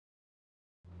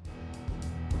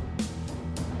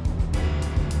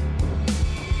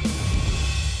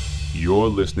You're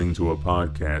listening to a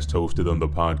podcast hosted on the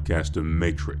Podcaster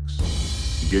Matrix.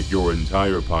 Get your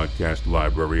entire podcast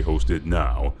library hosted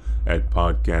now at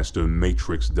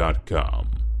podcastermatrix.com.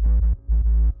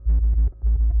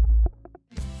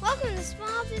 Welcome to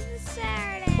Small Business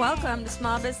Saturday. Welcome to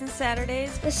Small Business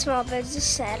Saturdays, The Small Business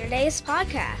Saturdays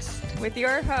podcast. with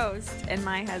your host and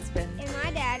my husband. And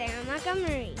my dad, Aaron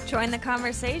Montgomery. Join the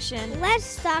conversation.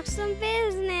 Let's talk some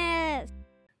business.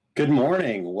 Good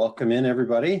morning. Welcome in,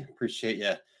 everybody. Appreciate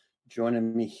you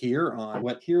joining me here on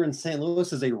what here in St.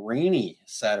 Louis is a rainy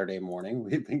Saturday morning.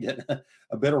 We've been getting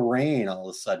a bit of rain all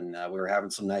of a sudden. We were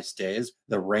having some nice days.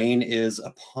 The rain is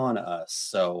upon us.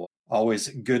 So always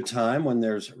a good time when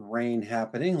there's rain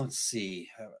happening. Let's see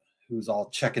who's all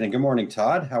checking in. Good morning,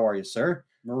 Todd. How are you, sir?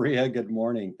 Maria, good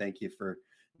morning. Thank you for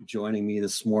joining me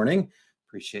this morning.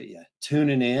 Appreciate you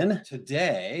tuning in.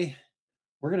 Today,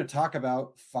 we're going to talk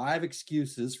about 5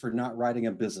 excuses for not writing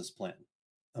a business plan.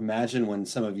 Imagine when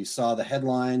some of you saw the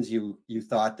headlines, you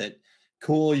thought that,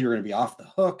 cool, you're going to be off the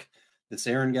hook. This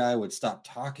Aaron guy would stop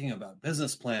talking about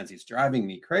business plans. He's driving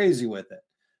me crazy with it.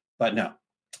 But no,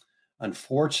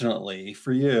 unfortunately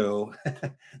for you,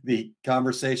 the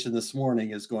conversation this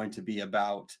morning is going to be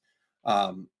about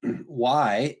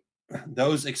why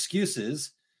those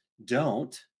excuses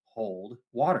don't hold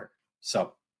water.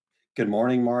 So, good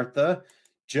morning, Martha.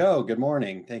 Joe, good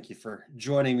morning. Thank you for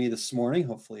joining me this morning.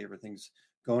 Hopefully everything's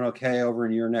going okay over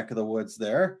in your neck of the woods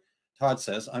there. Todd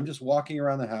says, I'm just walking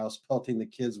around the house, pelting the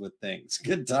kids with things.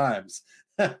 Good times.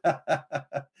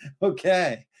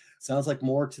 Okay. Sounds like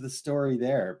more to the story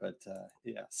there, but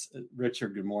yes.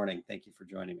 Richard, good morning. Thank you for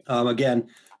joining me. Again,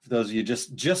 for those of you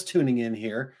just tuning in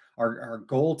here, our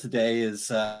goal today is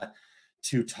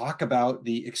to talk about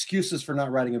the excuses for not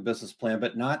writing a business plan,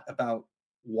 but not about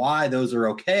why those are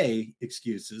okay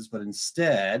excuses, but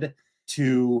instead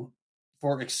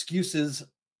for excuses,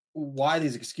 why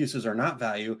these excuses are not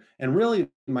value. And really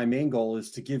my main goal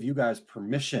is to give you guys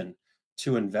permission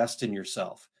to invest in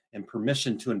yourself and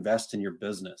permission to invest in your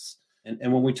business.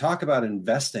 And when we talk about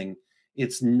investing,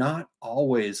 it's not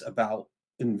always about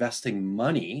investing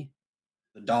money,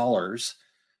 the dollars.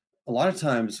 A lot of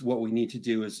times what we need to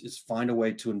do is find a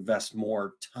way to invest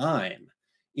more time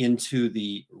into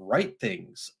the right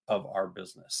things of our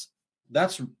business.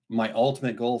 That's my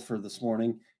ultimate goal for this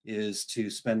morning, is to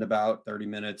spend about 30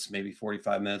 minutes, maybe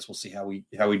 45 minutes. We'll see how we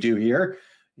do here,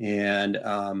 and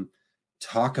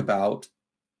talk about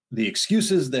the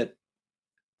excuses that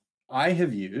I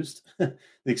have used, the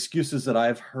excuses that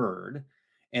I've heard,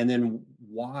 and then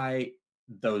why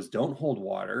those don't hold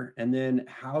water, and then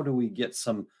how do we get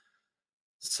some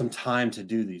time to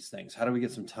do these things? How do we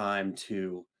get some time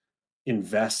to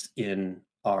invest in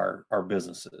our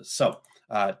businesses? So,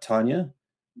 Tanya,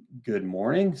 good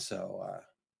morning. So,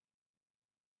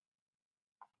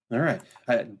 all right,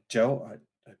 Joe,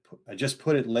 I just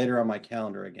put it later on my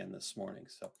calendar again this morning.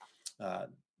 So,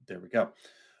 there we go.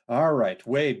 All right,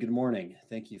 Wade, good morning.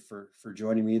 Thank you for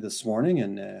joining me this morning,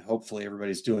 and hopefully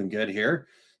everybody's doing good here.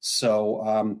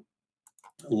 So,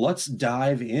 let's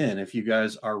dive in if you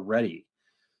guys are ready.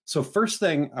 So first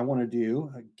thing I want to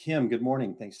do, Kim, good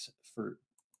morning. Thanks for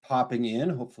popping in.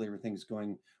 Hopefully everything's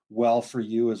going well for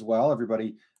you as well.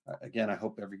 Everybody, again, I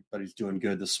hope everybody's doing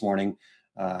good this morning.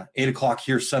 8 o'clock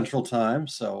here Central Time,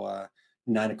 so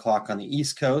 9 o'clock on the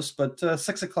East Coast, but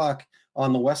 6 o'clock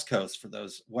on the West Coast for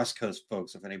those West Coast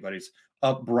folks, if anybody's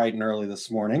up bright and early this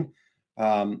morning.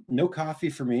 No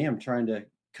coffee for me. I'm trying to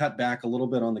cut back a little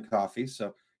bit on the coffee,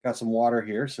 so got some water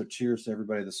here. So cheers to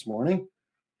everybody this morning.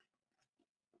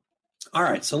 All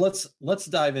right, so let's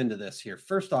dive into this here.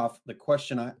 First off, the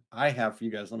question I have for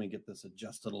you guys, let me get this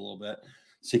adjusted a little bit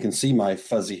so you can see my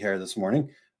fuzzy hair this morning.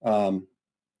 Got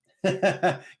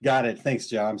it. Thanks,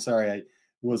 Joe. I'm sorry I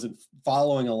wasn't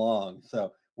following along.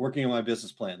 So working on my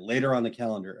business plan later on the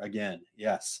calendar again.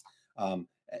 Yes. And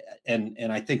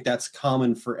I think that's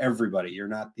common for everybody. You're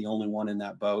not the only one in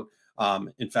that boat.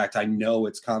 In fact, I know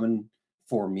it's common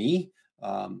for me.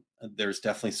 There's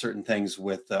definitely certain things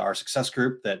with our success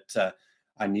group that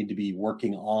I need to be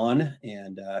working on,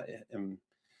 and am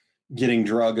getting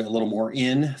drug a little more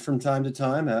in from time to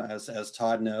time, as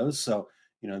Todd knows. So,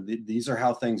 these are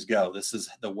how things go. This is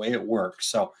the way it works.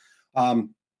 So,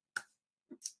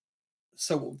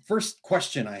 first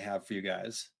question I have for you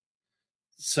guys.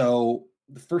 So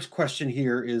the first question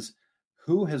here is,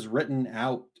 who has written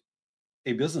out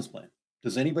a business plan?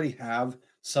 Does anybody have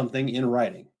something in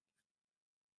writing?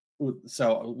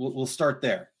 So we'll start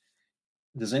there.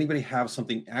 Does anybody have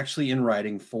something actually in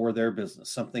writing for their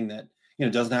business? Something that,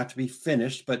 doesn't have to be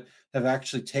finished, but have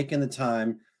actually taken the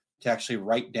time to actually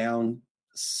write down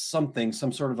something,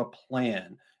 some sort of a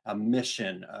plan, a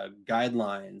mission,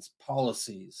 guidelines,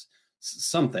 policies,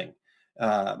 something.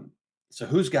 So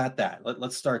who's got that?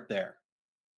 Let's start there.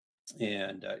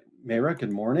 And Mayra,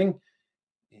 good morning.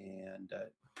 And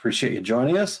appreciate you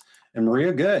joining us. And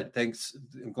Maria, good. Thanks.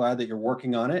 I'm glad that you're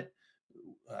working on it.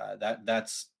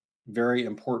 That's very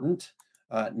important.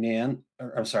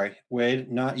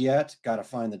 Wade, not yet. Got to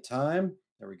find the time.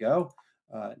 There we go.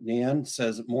 Nan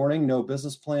says, morning, no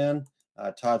business plan.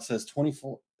 Todd says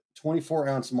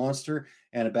 24-ounce Monster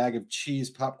and a bag of cheese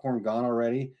popcorn gone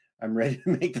already. I'm ready to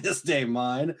make this day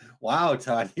mine. Wow,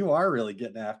 Todd, you are really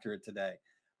getting after it today.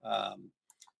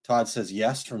 Todd says,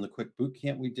 yes, from the quick boot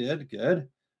camp we did. Good.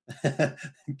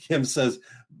 Kim says,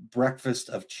 breakfast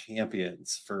of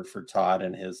champions for Todd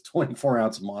and his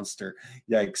 24-ounce Monster.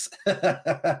 Yikes.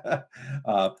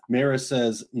 Mara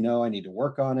says, no, I need to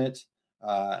work on it.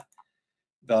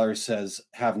 Valerie says,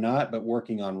 have not, but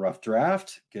working on rough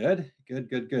draft. Good.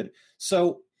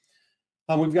 So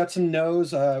we've got some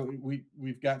no's.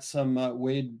 We've got some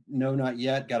Wade, no, not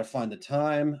yet. Got to find the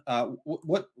time.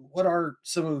 What are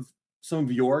some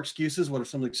of your excuses? What are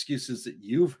some of the excuses that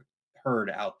you've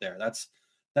heard out there? That's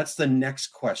the next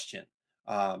question.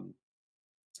 So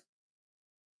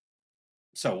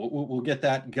we'll get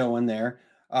that going there.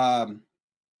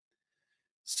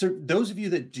 So those of you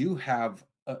that do have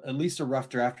at least a rough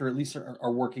draft, or at least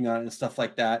are working on it and stuff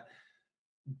like that,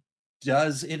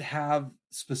 does it have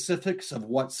specifics of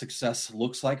what success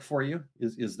looks like for you?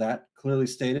 Is that clearly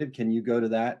stated? Can you go to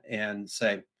that and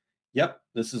say, yep,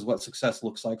 this is what success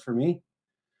looks like for me?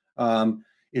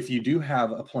 If you do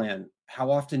have a plan, how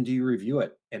often do you review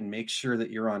it and make sure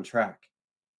that you're on track?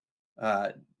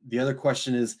 The other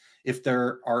question is, if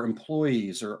there are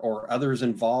employees or others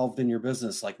involved in your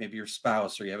business, like maybe your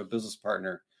spouse or you have a business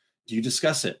partner, do you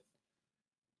discuss it?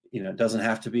 It doesn't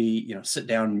have to be, sit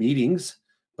down meetings,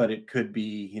 but it could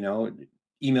be,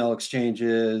 email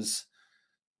exchanges,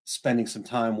 spending some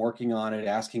time working on it,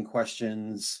 asking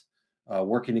questions,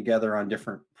 working together on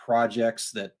different projects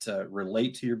that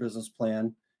relate to your business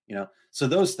plan, so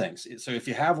those things. So if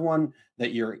you have one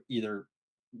that you're either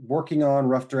working on,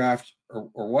 rough draft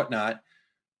or whatnot,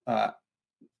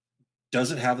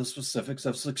 does it have the specifics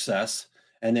of success?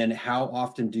 And then how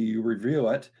often do you review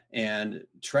it and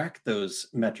track those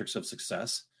metrics of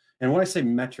success? And when I say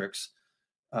metrics,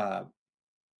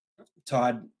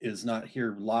 Todd is not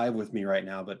here live with me right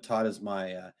now, but Todd is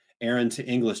my Aaron to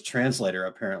English translator,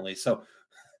 apparently. So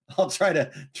I'll try to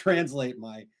translate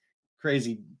my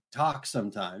crazy talk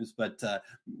sometimes. But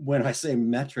when I say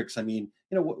metrics, I mean,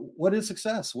 what is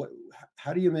success?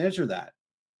 How do you measure that?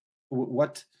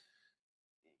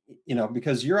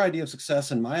 Because your idea of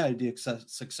success and my idea of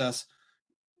success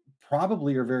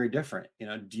probably are very different.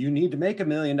 Do you need to make $1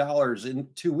 million in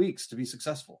 2 weeks to be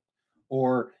successful?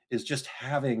 Or is just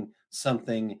having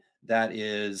something that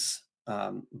is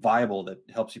viable, that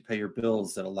helps you pay your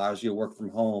bills, that allows you to work from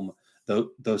home,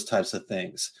 those types of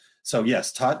things. So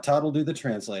yes, Todd will do the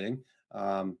translating.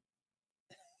 Todd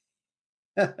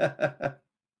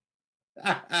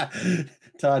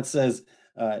says,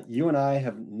 you and I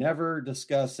have never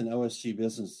discussed an OSG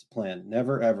business plan.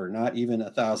 Never, ever, not even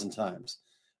 1,000 times.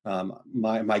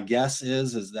 My guess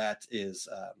is that is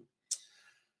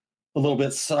a little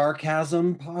bit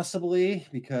sarcasm, possibly,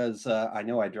 because I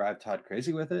know I drive Todd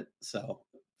crazy with it. So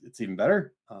it's even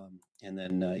better. And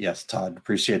then, yes, Todd,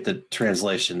 appreciate the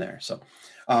translation there. So,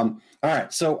 all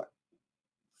right. So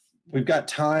we've got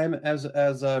time as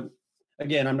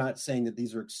again, I'm not saying that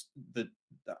these are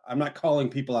I'm not calling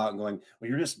people out and going, well,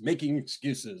 you're just making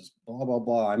excuses, blah, blah,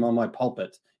 blah. I'm on my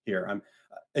pulpit here.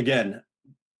 Again,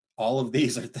 all of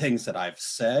these are things that I've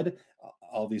said.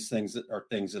 All these things are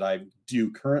things that I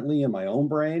do currently in my own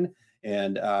brain.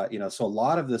 And, so a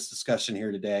lot of this discussion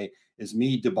here today is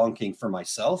me debunking for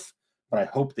myself, but I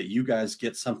hope that you guys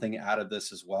get something out of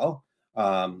this as well.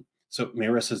 So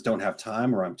Mayra says, don't have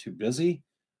time, or I'm too busy.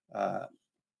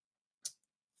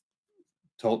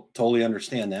 Totally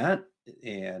understand that.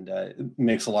 And it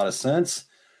makes a lot of sense.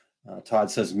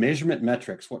 Todd says, measurement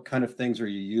metrics. What kind of things are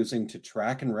you using to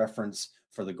track and reference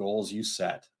for the goals you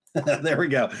set? There we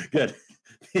go. Good.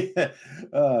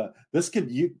 This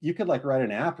could, you could like write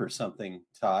an app or something,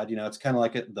 Todd. It's kind of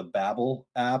like the Babbel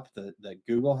app that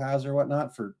Google has or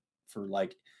whatnot for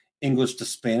like English to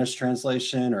Spanish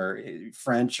translation or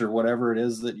French or whatever it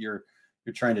is that you're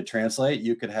trying to translate.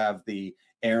 You could have the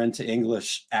Aaron to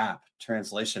English app,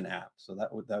 translation app. So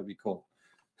that would be cool.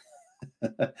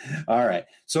 All right.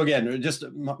 So again, just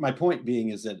my point being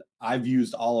is that I've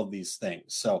used all of these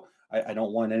things. So I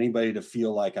don't want anybody to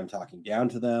feel like I'm talking down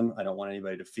to them. I don't want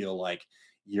anybody to feel like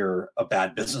you're a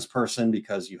bad business person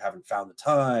because you haven't found the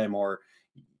time, or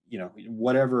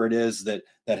whatever it is that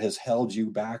has held you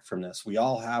back from this. We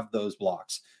all have those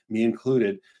blocks, me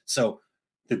included. So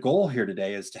the goal here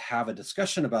today is to have a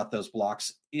discussion about those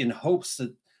blocks in hopes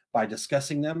that by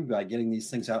discussing them, by getting these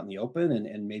things out in the open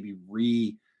and maybe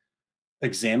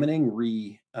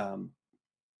re-examining,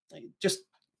 just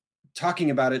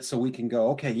talking about it so we can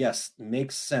go, okay, yes,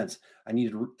 makes sense. I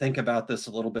need to think about this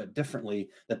a little bit differently,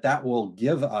 that will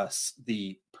give us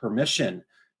the permission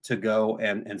to go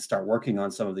and start working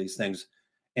on some of these things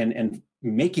and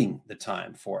making the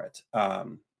time for it.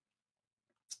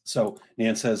 So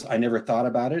Nan says, I never thought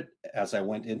about it as I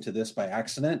went into this by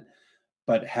accident,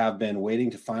 but have been waiting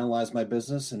to finalize my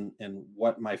business and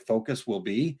what my focus will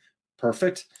be.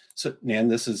 Perfect. So Nan,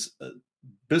 this is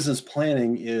business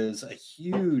planning is a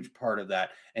huge part of that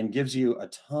and gives you a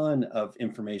ton of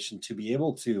information to be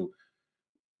able to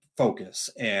focus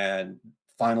and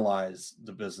finalize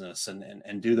the business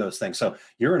and do those things. So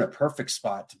you're in a perfect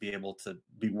spot to be able to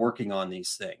be working on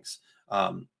these things.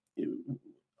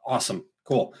 Awesome.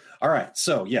 Cool. All right.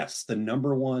 So yes, the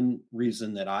number one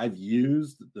reason that I've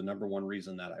used, the number one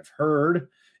reason that I've heard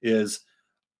is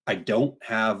I don't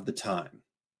have the time.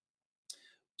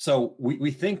 So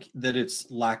we think that it's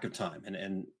lack of time.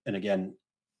 And again,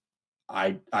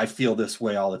 I feel this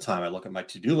way all the time. I look at my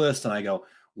to-do list and I go,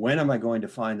 when am I going to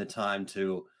find the time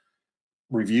to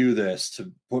review this,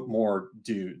 to put more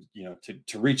to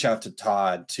reach out to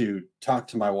Todd, to talk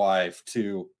to my wife,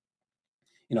 to,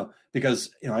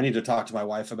 because, I need to talk to my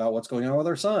wife about what's going on with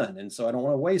our son. And so I don't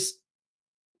want to waste,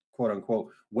 quote unquote,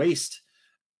 waste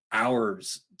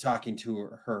hours talking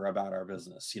to her about our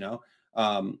business,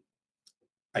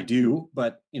 I do,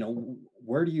 but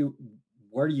where do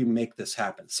you make this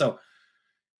happen? So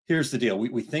here's the deal.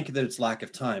 We think that it's lack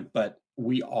of time, but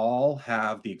we all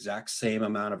have the exact same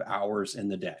amount of hours in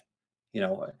the day.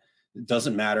 It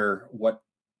doesn't matter what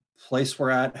place we're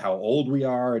at, how old we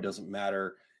are. It doesn't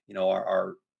matter,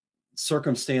 our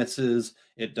circumstances.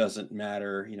 It doesn't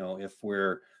matter, if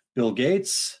we're Bill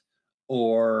Gates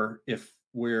or if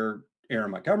we're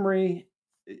Aaron Montgomery.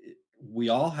 We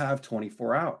all have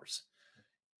 24 hours.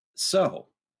 So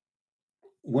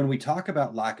when we talk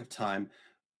about lack of time,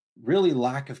 really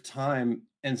lack of time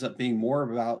ends up being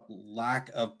more about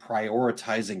lack of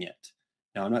prioritizing it.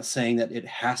 Now, I'm not saying that it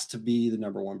has to be the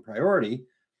number one priority,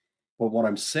 but what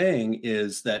I'm saying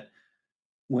is that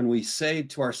when we say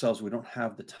to ourselves, we don't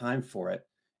have the time for it,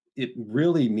 it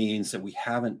really means that we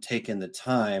haven't taken the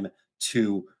time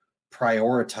to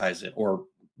prioritize it or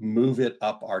move it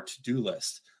up our to-do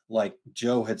list. Like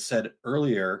Joe had said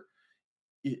earlier,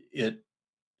 it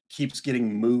keeps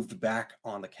getting moved back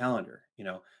on the calendar.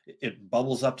 It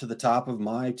bubbles up to the top of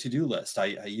my to-do list.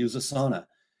 I use Asana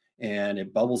and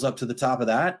it bubbles up to the top of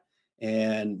that.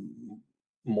 And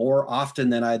more often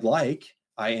than I'd like,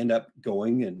 I end up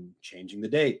going and changing the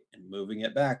date and moving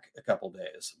it back a couple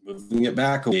days, moving it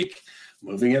back a week,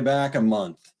 moving it back a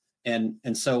month. And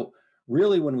so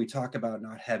really when we talk about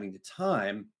not having the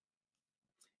time,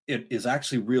 it is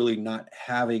actually really not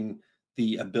having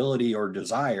the ability or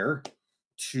desire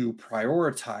to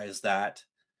prioritize that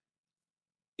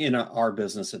in our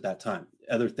business at that time.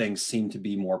 Other things seem to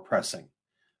be more pressing.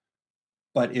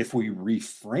 But if we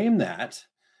reframe that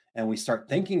and we start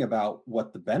thinking about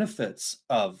what the benefits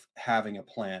of having a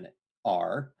plan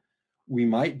are, we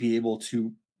might be able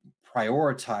to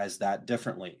prioritize that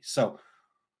differently. So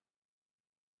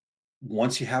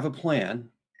once you have a plan,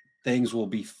 things will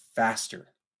be faster.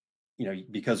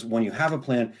 Because when you have a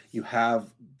plan, you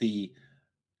have the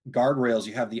guardrails,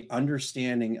 you have the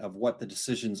understanding of what the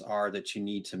decisions are that you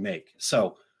need to make.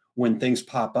 So when things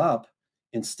pop up,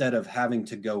 instead of having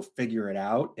to go figure it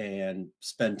out and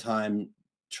spend time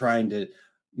trying to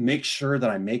make sure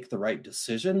that I make the right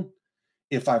decision,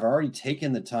 if I've already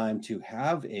taken the time to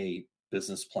have a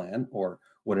business plan or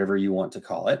whatever you want to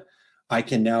call it, I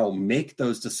can now make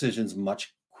those decisions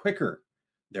much quicker,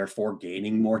 therefore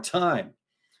gaining more time.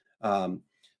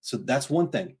 So that's one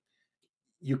thing.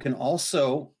 You can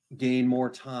also gain more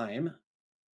time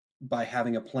by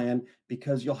having a plan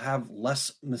because you'll have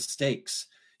less mistakes.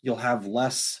 You'll have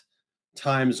less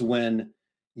times when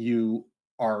you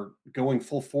are going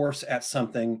full force at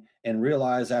something and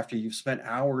realize after you've spent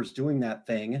hours doing that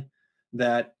thing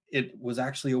that it was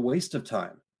actually a waste of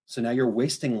time. So now you're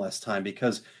wasting less time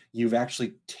because you've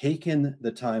actually taken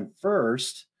the time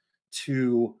first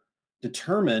to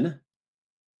determine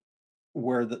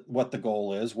what the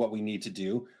goal is, what we need to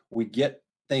do. We get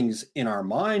things in our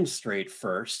mind straight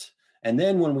first. And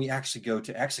then when we actually go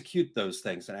to execute those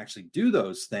things and actually do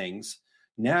those things,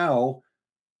 now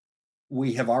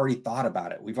we have already thought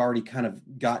about it. We've already kind of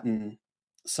gotten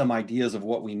some ideas of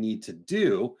what we need to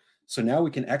do. So now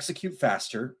we can execute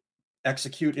faster,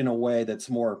 execute in a way that's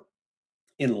more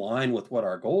in line with what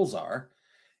our goals are.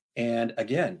 And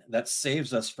again, that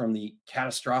saves us from the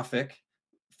catastrophic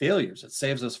failures. It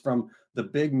saves us from the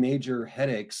big major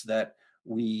headaches that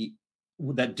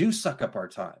do suck up our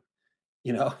time.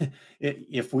 You know,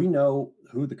 if we know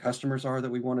who the customers are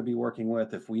that we want to be working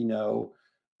with, if we know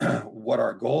what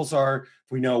our goals are,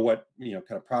 if we know what, kind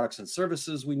of products and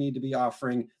services we need to be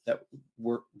offering that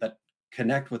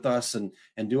connect with us and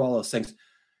do all those things,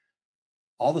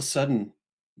 all of a sudden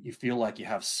you feel like you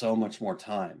have so much more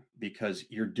time because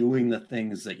you're doing the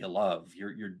things that you love.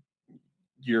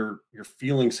 You're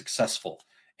feeling successful.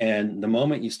 And the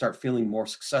moment you start feeling more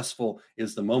successful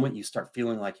is the moment you start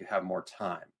feeling like you have more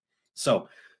time. So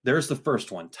there's the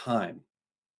first one, time.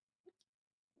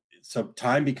 So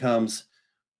time becomes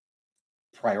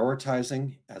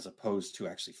prioritizing as opposed to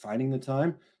actually finding the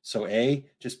time. So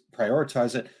just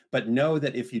prioritize it, but know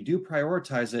that if you do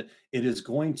prioritize it, it is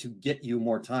going to get you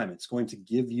more time. It's going to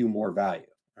give you more value.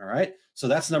 All right. So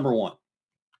that's number one.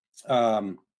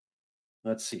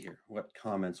 Let's see here what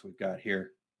comments we've got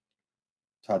here.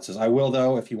 Todd says, I will,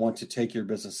 though, if you want to take your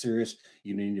business serious,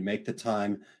 you need to make the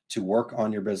time to work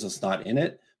on your business, not in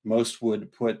it. Most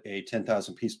would put a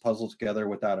 10,000 piece puzzle together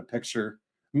without a picture.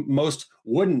 Most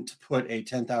wouldn't put a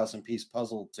 10,000 piece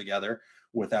puzzle together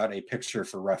without a picture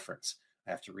for reference.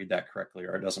 I have to read that correctly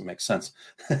or it doesn't make sense.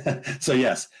 So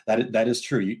yes, that is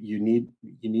true. You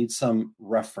need some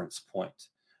reference point.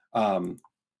 And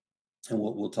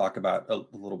we'll talk about a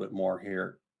little bit more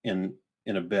here in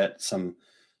a bit, some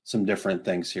different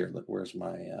things here. Look, where's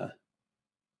my,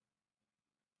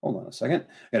 hold on a second.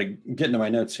 I got to get into my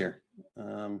notes here.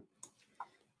 Why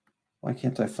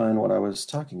can't I find what I was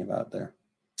talking about there?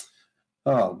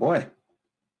 Oh boy.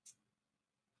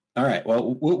 All right.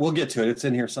 Well, we'll get to it. It's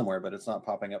in here somewhere, but it's not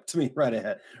popping up to me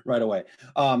right away.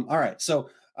 All right. So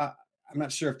I'm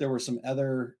not sure if there were some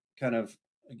other kind of,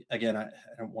 again, I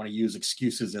don't want to use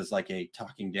excuses as like a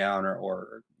talking down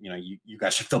or you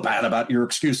guys should feel bad about your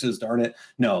excuses, darn it.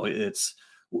 No, it's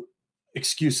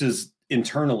excuses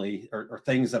internally or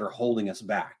things that are holding us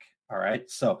back. All right.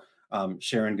 So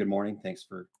Sharon, good morning. Thanks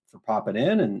for popping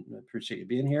in and I appreciate you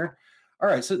being here. All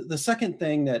right. So the second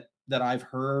thing that I've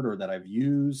heard or that I've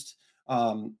used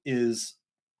is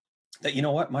that, you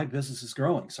know what, my business is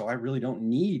growing. So I really don't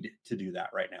need to do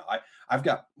that right now. I've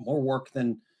got more work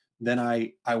than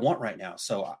I want right now.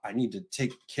 So I need to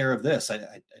take care of this.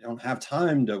 I don't have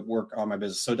time to work on my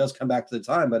business. So it does come back to the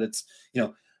time, but it's,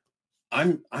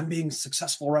 I'm being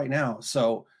successful right now.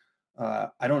 So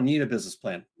I don't need a business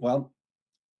plan. Well,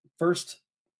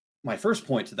 my first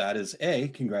point to that is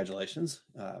congratulations.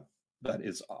 That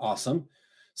is awesome.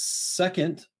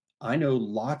 Second, I know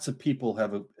lots of people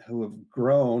who have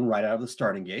grown right out of the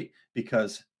starting gate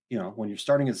because, when you're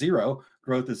starting at zero,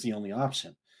 growth is the only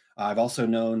option. I've also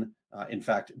known, in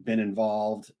fact, been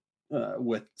involved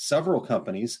with several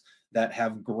companies that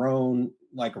have grown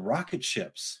like rocket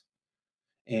ships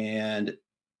and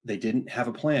they didn't have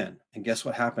a plan. And guess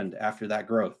what happened after that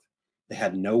growth? They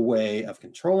had no way of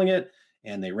controlling it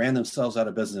and they ran themselves out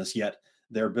of business, yet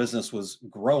their business was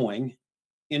growing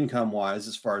income-wise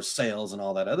as far as sales and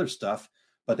all that other stuff,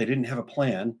 but they didn't have a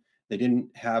plan. They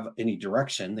didn't have any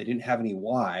direction. They didn't have any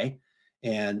why.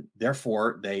 And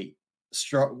therefore,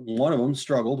 one of them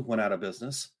struggled, went out of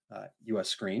business, US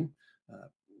Screen,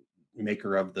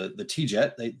 maker of the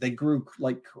T-Jet. They grew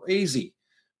like crazy,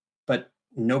 but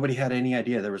nobody had any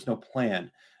idea. There was no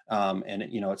plan. And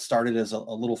it started as a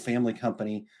little family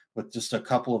company with just a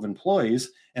couple of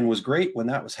employees and was great when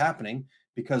that was happening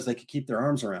because they could keep their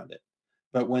arms around it.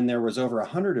 But when there was over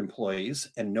 100 employees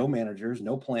and no managers,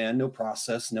 no plan, no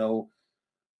process, no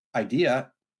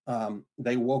idea,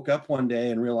 they woke up one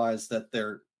day and realized that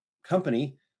their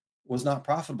company was not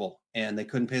profitable and they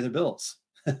couldn't pay their bills.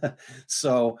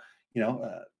 So,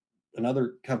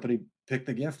 another company, Pick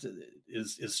the Gift,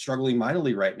 is struggling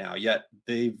mightily right now, yet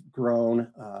they've grown.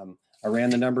 I ran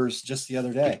the numbers just the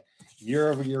other day.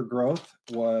 Year-over-year growth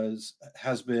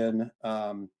has been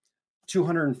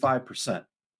 205%.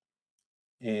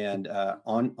 And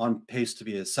on pace to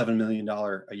be a $7 million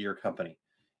a year company,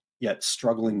 yet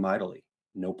struggling mightily.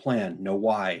 No plan, no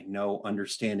why, no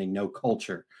understanding, no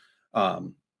culture.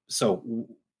 So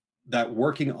that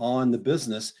working on the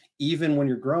business, even when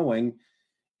you're growing,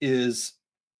 is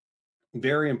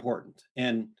very important.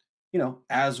 And,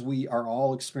 as we are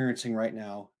all experiencing right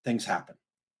now, things happen,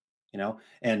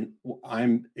 and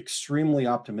I'm extremely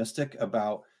optimistic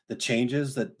about the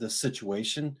changes that the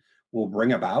situation will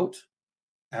bring about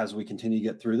as we continue to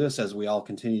get through this, as we all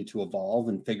continue to evolve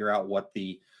and figure out what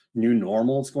the new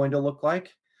normal is going to look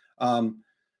like.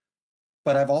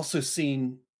 But I've also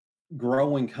seen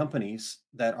growing companies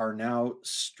that are now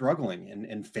struggling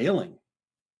and failing.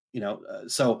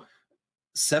 So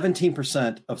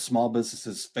 17% of small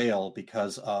businesses fail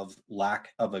because of lack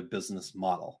of a business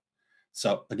model.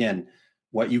 So again,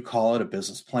 what you call it, a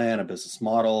business plan, a business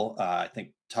model. I think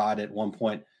Todd at one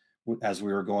point, as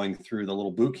we were going through the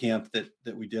little boot camp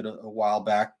that we did a while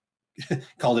back,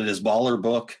 called it his baller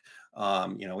book.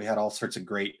 We had all sorts of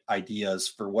great ideas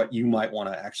for what you might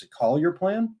want to actually call your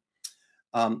plan.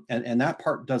 And that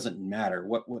part doesn't matter.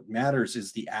 What matters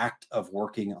is the act of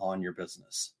working on your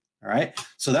business. All right.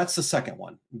 So that's the second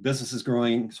one. Business is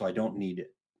growing, so I don't need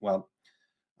it. Well,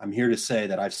 I'm here to say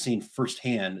that I've seen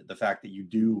firsthand the fact that you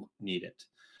do need it.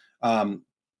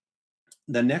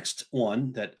 The next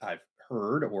one that I've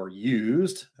heard or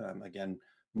used, again,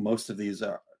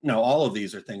 all of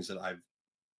these are things that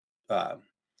I've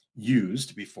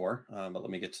used before. But let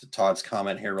me get to Todd's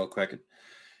comment here real quick.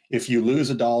 If you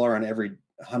lose $1 on every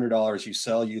 $100 you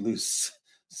sell, you lose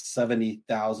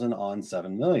 70,000 on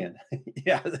 7 million.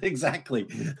 Yeah, exactly.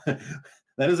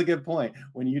 That is a good point.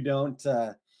 When you don't,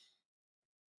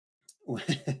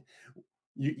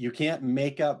 you can't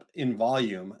make up in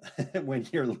volume when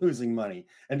you're losing money.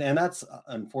 And that's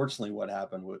unfortunately what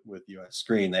happened with US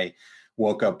Screen. They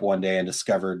woke up one day and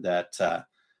discovered that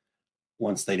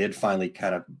once they did finally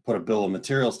kind of put a bill of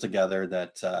materials together,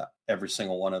 that every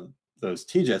single one of those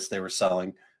TJets they were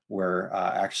selling were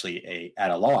actually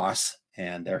at a loss,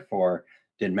 and therefore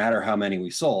didn't matter how many we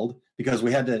sold because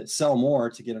we had to sell more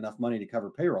to get enough money to cover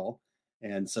payroll.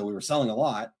 And so we were selling a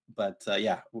lot, but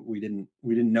we didn't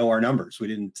know our numbers. We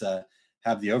didn't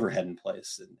have the overhead in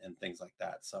place and things like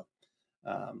that.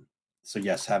 So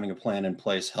yes, having a plan in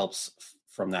place helps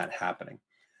from that happening.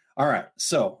 All right.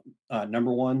 So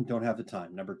number 1, don't have the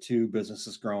time. Number 2, business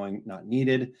is growing, not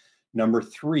needed. Number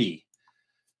 3,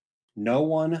 no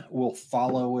one will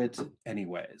follow it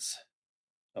anyways.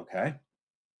 Okay.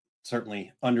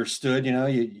 Certainly understood.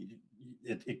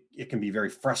 It can be very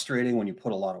frustrating when you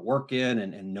put a lot of work in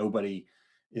and nobody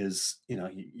is,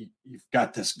 you've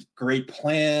got this great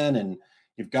plan and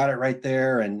you've got it right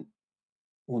there and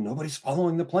nobody's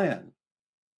following the plan.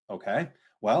 Okay.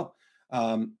 Well,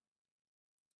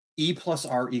 E plus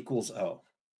R equals O.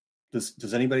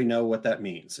 Does anybody know what that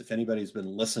means? If anybody's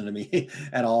been listening to me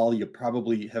at all, you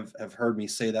probably have heard me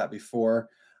say that before.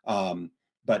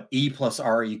 But E plus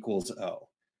R equals O.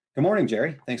 Good morning,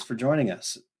 Jerry. Thanks for joining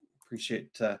us.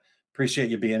 Appreciate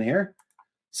you being here.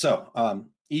 So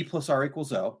E plus R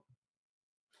equals O.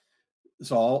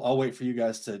 So I'll wait for you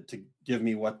guys to give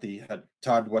me what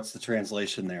Todd, what's the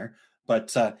translation there?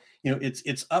 But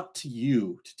it's up to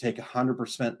you to take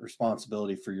 100%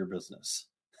 responsibility for your business.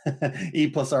 E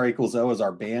plus R equals O is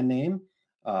our band name.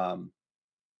 I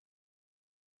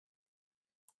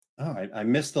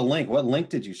missed the link. What link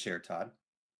did you share, Todd?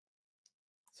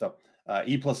 So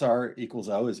E plus R equals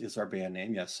O is our band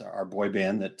name. Yes, our boy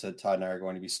band that Todd and I are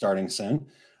going to be starting soon.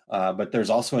 But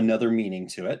there's also another meaning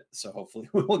to it. So hopefully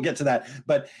we'll get to that.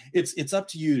 But it's up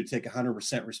to you to take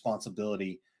 100%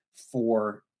 responsibility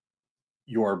for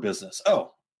your business.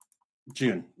 Oh,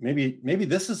 June, maybe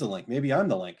this is the link. Maybe I'm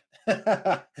the link.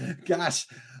 Gosh,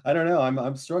 I don't know.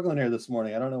 I'm struggling here this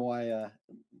morning. I don't know why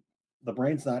the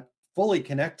brain's not fully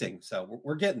connecting. So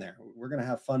we're getting there. We're going to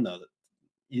have fun though,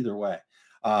 either way.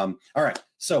 All right.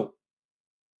 So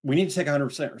we need to take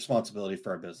 100% responsibility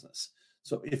for our business.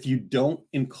 So if you don't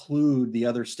include the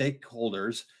other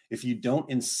stakeholders, if you don't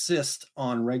insist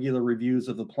on regular reviews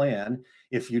of the plan,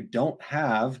 if you don't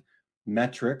have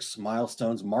metrics,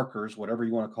 milestones, markers, whatever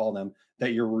you want to call them,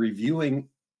 that you're reviewing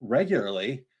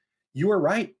regularly, you are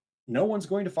right. No one's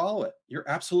going to follow it. You're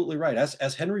absolutely right.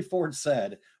 As Henry Ford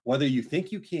said, whether you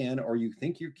think you can or you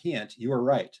think you can't, you are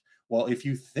right. Well, if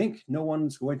you think no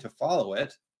one's going to follow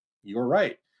it, you're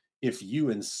right. If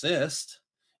you insist,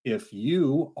 if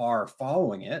you are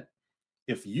following it,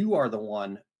 if you are the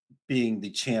one being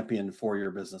the champion for your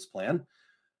business plan,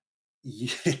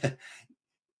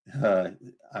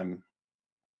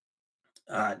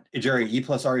 Jerry, E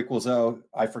plus R equals O.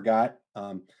 I forgot.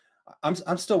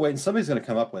 I'm still waiting. Somebody's going to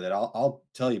come up with it. I'll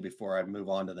tell you before I move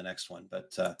on to the next one.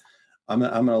 But I'm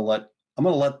going to let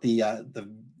the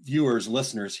viewers,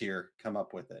 listeners here come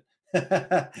up with it.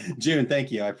 June,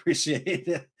 thank you. I appreciate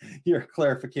your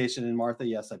clarification. And Martha,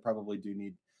 yes, I probably do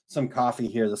need some coffee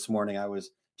here this morning. I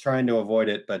was trying to avoid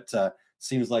it, but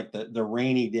seems like the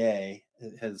rainy day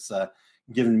has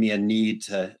given me a need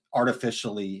to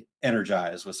artificially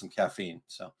energize with some caffeine.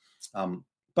 So,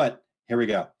 but here we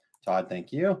go. Todd,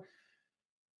 thank you.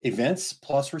 Events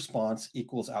plus response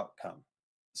equals outcome.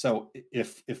 So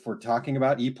if we're talking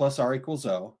about E plus R equals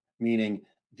O, meaning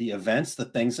the events, the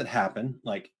things that happen,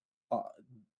 like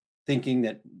thinking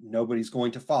that nobody's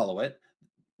going to follow it.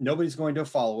 Nobody's going to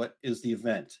follow it is the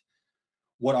event.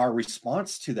 What our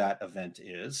response to that event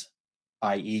is,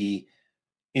 i.e.,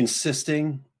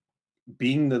 insisting,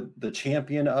 being the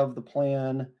champion of the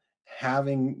plan,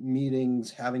 having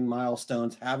meetings, having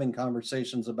milestones, having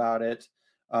conversations about it.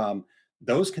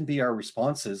 Those can be our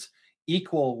responses,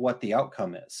 equal what the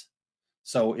outcome is.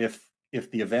 So if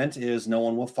the event is no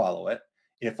one will follow it,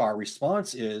 if our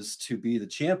response is to be the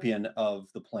champion of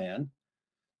the plan,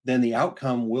 then the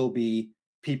outcome will be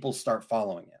people start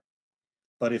following it.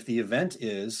 But if the event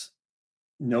is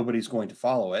nobody's going to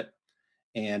follow it,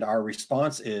 and our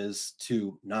response is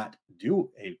to not do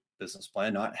a business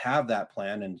plan, not have that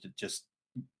plan, and to just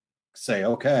say,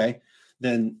 okay,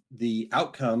 then the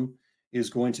outcome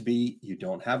is going to be you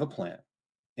don't have a plan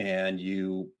and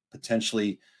you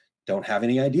potentially don't have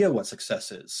any idea what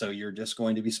success is. So you're just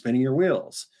going to be spinning your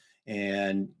wheels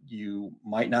and you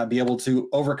might not be able to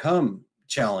overcome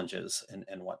challenges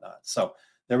and whatnot. So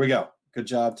there we go. Good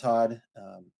job, Todd.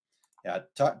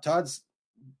 Todd's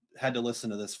had to listen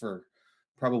to this for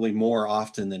probably more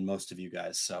often than most of you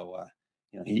guys. So,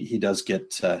 he does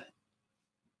get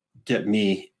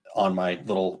me on my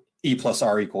little E plus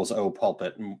R equals O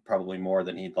pulpit, and probably more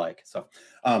than he'd like. So,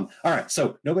 all right.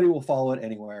 So nobody will follow it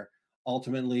anywhere.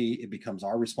 Ultimately, it becomes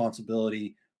our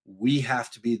responsibility. We have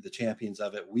to be the champions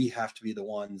of it. We have to be the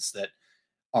ones that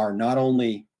are not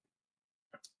only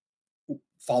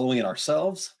following it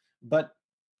ourselves, but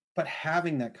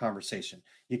having that conversation.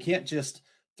 You can't just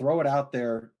throw it out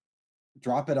there,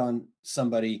 drop it on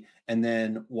somebody, and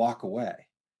then walk away.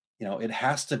 It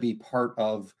has to be part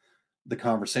of the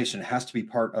conversation. It has to be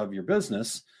part of your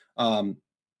business. When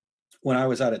I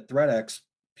was out at ThreadX,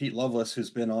 Pete Lovelace,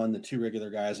 who's been on the Two Regular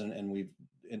Guys, and we've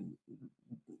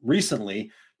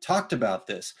recently talked about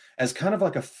this as kind of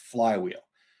like a flywheel.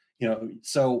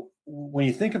 So when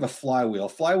you think of a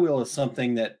flywheel is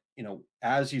something that,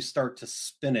 as you start to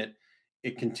spin it,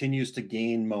 it continues to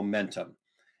gain momentum.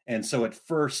 And so at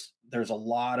first, there's a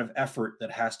lot of effort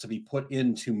that has to be put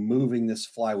into moving this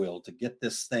flywheel to get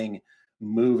this thing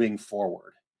moving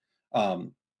forward.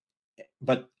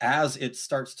 But as it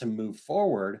starts to move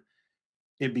forward,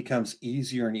 it becomes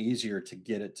easier and easier to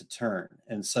get it to turn.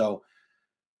 And so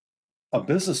a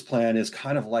business plan is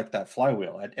kind of like that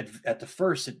flywheel. At the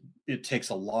first, it takes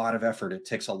a lot of effort. It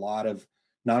takes a lot of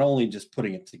not only just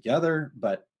putting it together,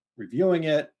 but reviewing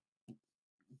it,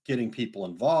 getting people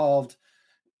involved,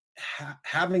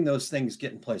 having those things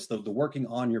get in place. The working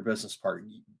on your business part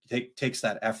takes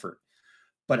that effort.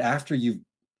 But after you've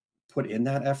put in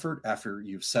that effort, after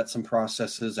you've set some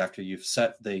processes, after you've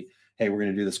set hey, we're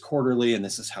going to do this quarterly and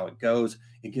this is how it goes,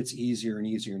 it gets easier and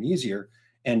easier and easier.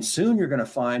 And soon you're going to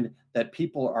find that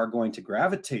people are going to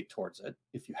gravitate towards it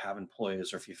if you have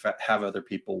employees or if you have other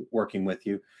people working with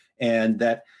you, and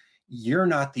that you're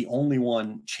not the only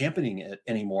one championing it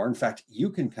anymore. In fact, you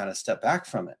can kind of step back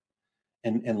from it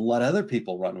and let other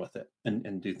people run with it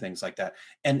and do things like that.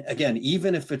 And again,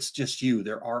 even if it's just you,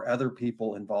 there are other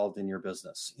people involved in your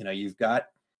business. You've got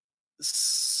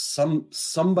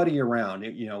somebody around,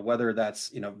 whether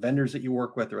that's, vendors that you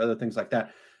work with or other things like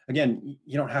that. Again,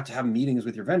 you don't have to have meetings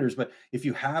with your vendors, but if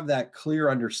you have that clear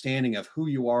understanding of who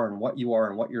you are and what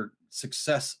your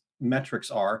success metrics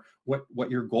are,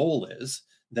 what your goal is,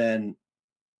 then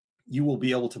you will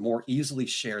be able to more easily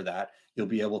share that. You'll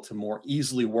be able to more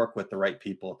easily work with the right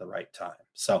people at the right time.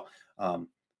 So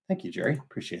thank you, Jerry.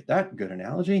 Appreciate that. Good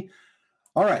analogy.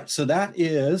 All right. So that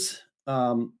is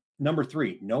number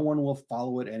 3. No one will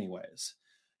follow it anyways.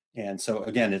 And so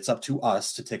again, it's up to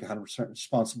us to take 100%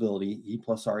 responsibility, E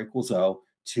plus R equals O,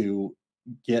 to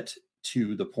get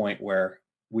to the point where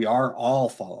we are all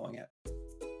following it.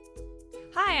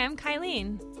 Hi, I'm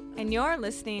Kylene, and you're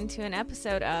listening to an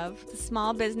episode of the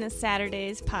Small Business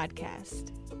Saturdays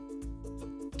podcast.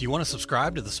 Do you want to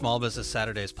subscribe to the Small Business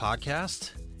Saturdays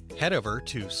podcast? Head over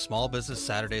to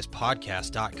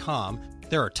smallbusinesssaturdayspodcast.com.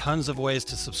 There are tons of ways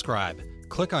to subscribe.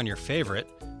 Click on your favorite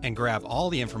and grab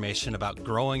all the information about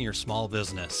growing your small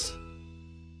business.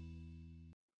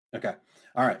 Okay.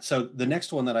 All right. So the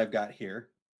next one that I've got here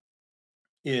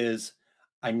is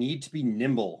I need to be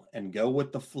nimble and go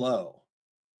with the flow.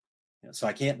 So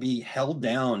I can't be held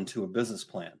down to a business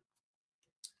plan.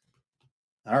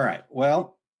 All right.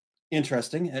 Well,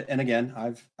 interesting. And again,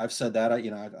 I've said that,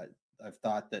 I've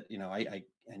thought that, I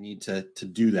need to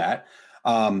do that.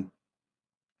 I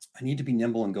need to be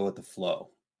nimble and go with the flow.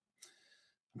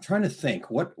 I'm trying to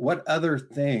think what other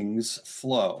things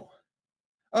flow.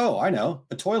 Oh, I know.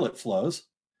 A toilet flows.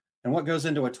 And what goes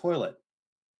into a toilet?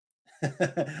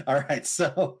 All right.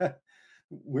 So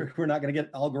we're not going to get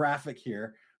all graphic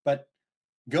here, but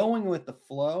going with the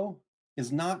flow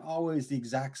is not always the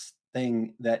exact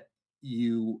thing that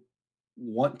you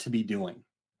want to be doing,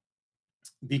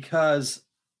 because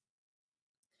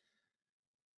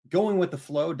going with the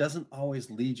flow doesn't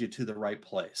always lead you to the right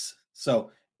place.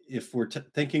 So if we're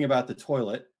thinking about the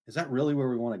toilet, is that really where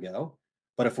we want to go?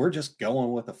 But if we're just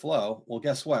going with the flow, well,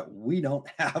 guess what? We don't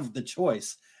have the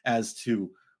choice as to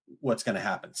what's going to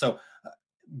happen. So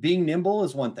being nimble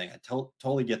is one thing. I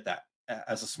totally get that.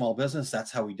 As a small business,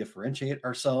 that's how we differentiate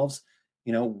ourselves.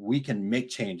 We can make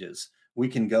changes. We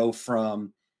can go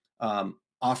from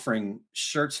offering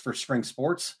shirts for spring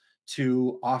sports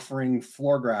to offering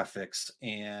floor graphics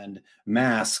and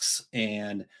masks,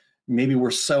 and maybe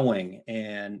we're sewing,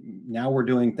 and now we're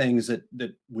doing things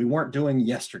that we weren't doing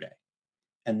yesterday.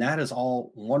 And that is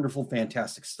all wonderful,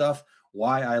 fantastic stuff.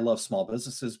 Why I love small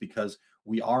businesses, because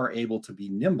we are able to be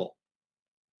nimble.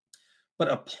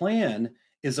 But a plan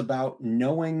is about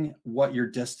knowing what your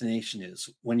destination is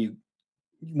when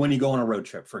you go on a road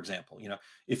trip, for example.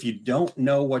 If you don't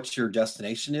know what your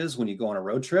destination is when you go on a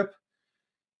road trip,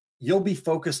 you'll be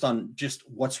focused on just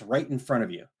what's right in front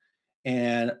of you.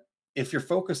 And if you're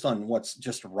focused on what's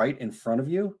just right in front of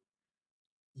you,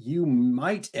 you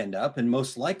might end up, and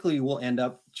most likely will end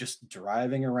up, just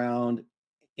driving around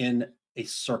in a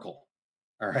circle.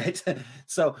 All right.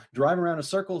 So driving around a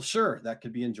circle, sure, that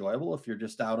could be enjoyable if you're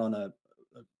just out on a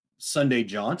Sunday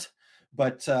jaunt.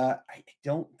 But I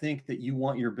don't think that you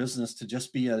want your business to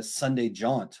just be a Sunday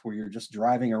jaunt where you're just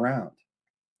driving around.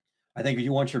 I think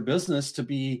you want your business to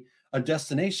be a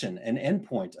destination, an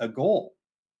endpoint, a goal.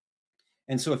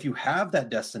 And so if you have that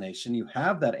destination, you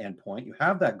have that endpoint, you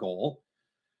have that goal,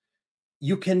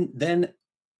 you can then,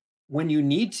 when you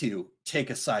need to take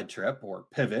a side trip or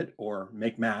pivot or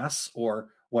make masks or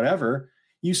whatever,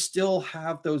 you still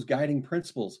have those guiding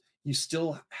principles. You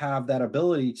still have that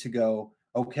ability to go,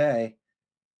 okay,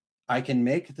 I can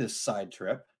make this side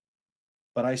trip,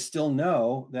 but I still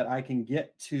know that I can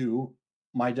get to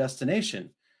my destination,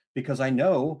 because I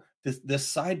know this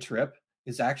side trip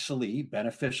is actually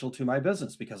beneficial to my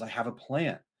business because I have a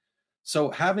plan.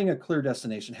 So having a clear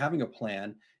destination, having a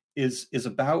plan is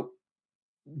about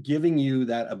giving you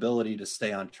that ability to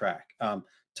stay on track.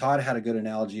 Todd had a good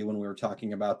analogy when we were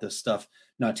talking about this stuff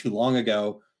not too long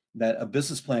ago, that a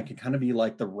business plan can kind of be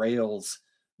like the rails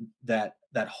that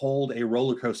hold a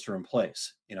roller coaster in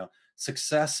place.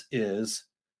 Success is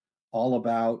all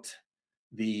about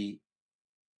the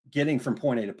getting from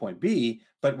point A to point B,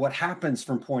 but what happens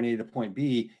from point A to point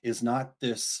B is not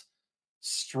this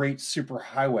straight super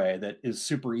highway that is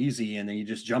super easy and then you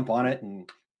just jump on it and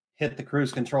hit the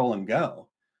cruise control and go.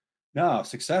 No,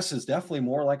 success is definitely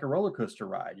more like a roller coaster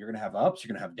ride. You're going to have ups, you're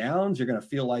going to have downs, you're going to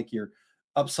feel like you're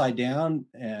upside down,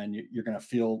 and you're going to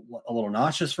feel a little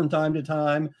nauseous from time to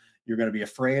time. You're going to be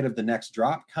afraid of the next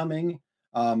drop coming.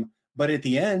 But at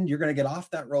the end, you're going to get off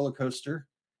that roller coaster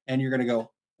and you're going to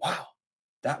go, wow,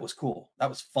 that was cool. That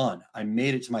was fun. I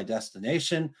made it to my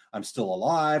destination. I'm still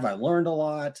alive. I learned a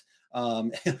lot.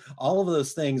 All of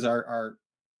those things are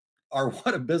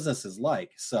what a business is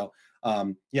like. So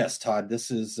yes, Todd,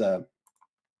 this is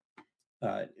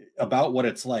about what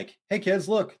it's like. Hey kids,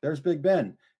 look, there's Big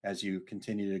Ben, as you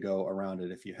continue to go around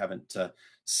it. If you haven't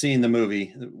seen the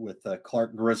movie with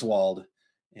Clark Griswold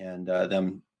and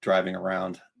them driving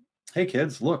around. Hey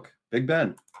kids, look, Big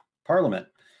Ben, Parliament,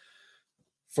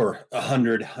 for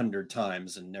 100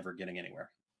 times and never getting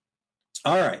anywhere.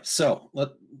 All right, so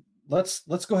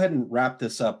let's go ahead and wrap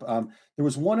this up. There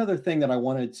was one other thing that I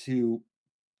wanted to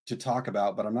talk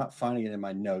about, but I'm not finding it in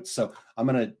my notes. So I'm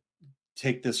going to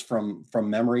take this from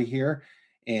memory here.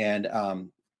 And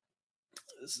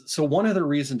so one other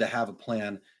reason to have a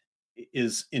plan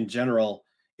is, in general,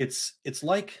 it's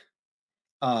like,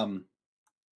 oh,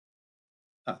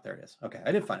 there it is. Okay,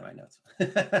 I did find my notes.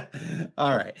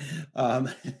 All right.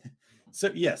 So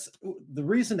yes, the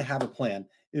reason to have a plan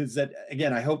is that,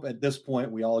 again, I hope at this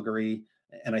point we all agree,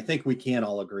 and I think we can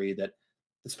all agree, that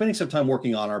spending some time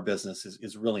working on our business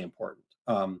is really important.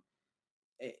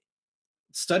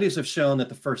 Studies have shown that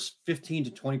the first 15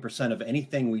 to 20% of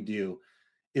anything we do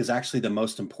is actually the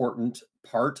most important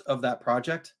part of that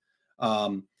project.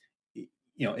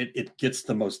 It gets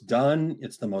the most done.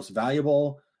 It's the most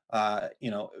valuable.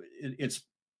 It's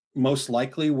most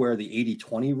likely where the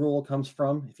 80-20 rule comes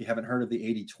from. If you haven't heard of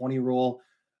the 80-20 rule,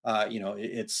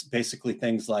 it's basically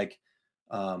things like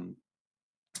 20%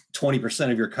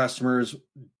 of your customers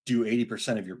do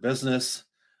 80% of your business.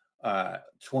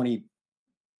 20%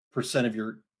 of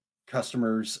your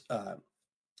customers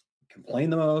complain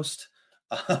the most.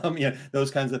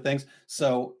 Those kinds of things.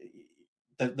 So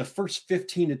the first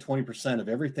 15 to 20% of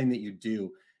everything that you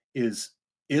do is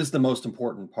the most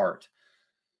important part.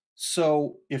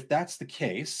 So if that's the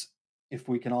case, if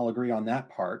we can all agree on that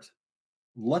part,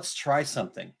 let's try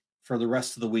something for the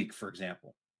rest of the week, for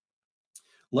example.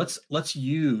 Let's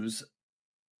use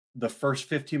the first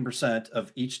 15%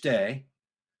 of each day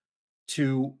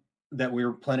that we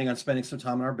were planning on spending some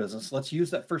time in our business. Let's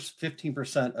use that first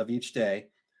 15% of each day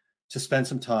to spend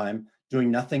some time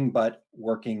doing nothing but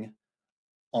working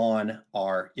on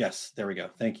yes, there we go.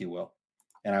 Thank you, Will.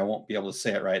 And I won't be able to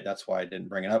say it right. That's why I didn't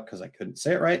bring it up, because I couldn't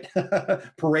say it right.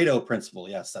 Pareto principle.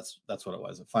 Yes, that's what it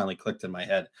was. It finally clicked in my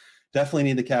head. Definitely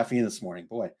need the caffeine this morning,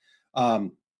 boy.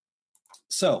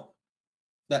 So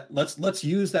let's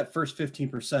use that first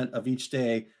 15% of each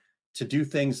day to do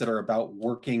things that are about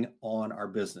working on our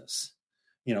business.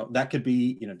 That could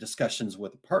be, discussions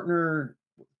with a partner,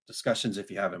 discussions if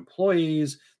you have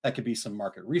employees, that could be some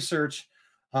market research.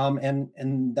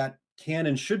 And that can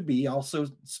and should be also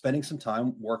spending some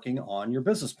time working on your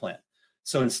business plan.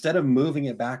 So instead of moving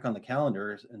it back on the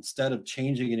calendar, instead of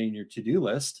changing it in your to-do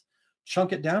list,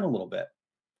 chunk it down a little bit.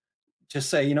 Just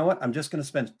say, you know what, I'm just going to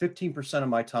spend 15% of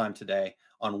my time today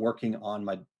on working on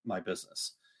my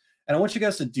business. And I want you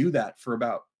guys to do that for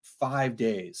about 5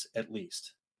 days at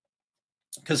least.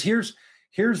 Because here's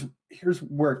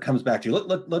where it comes back to.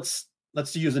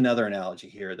 Let's use another analogy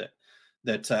here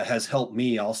that has helped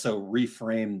me also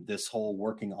reframe this whole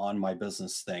working on my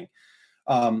business thing.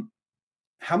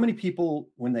 How many people,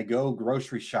 when they go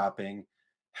grocery shopping,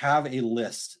 have a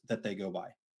list that they go by?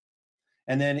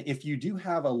 And then if you do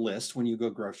have a list when you go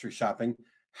grocery shopping,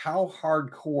 how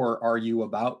hardcore are you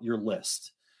about your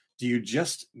list? Do you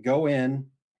just go in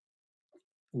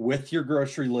with your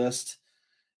grocery list,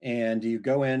 and do you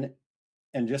go in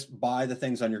and just buy the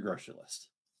things on your grocery list?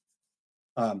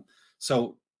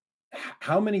 So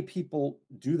how many people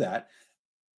do that?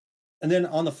 And then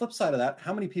on the flip side of that,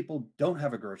 how many people don't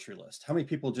have a grocery list? How many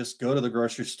people just go to the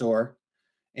grocery store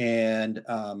and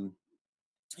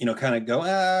kind of go,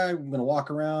 I'm going to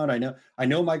walk around. I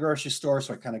know my grocery store,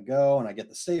 so I kind of go and I get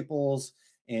the staples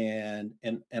and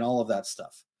all of that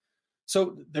stuff.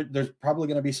 So there's probably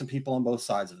going to be some people on both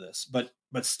sides of this, but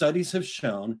studies have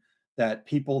shown that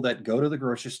people that go to the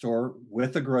grocery store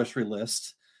with a grocery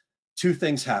list, two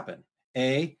things happen.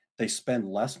 A, they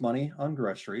spend less money on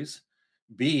groceries.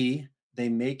 B, they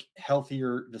make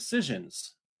healthier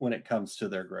decisions when it comes to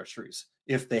their groceries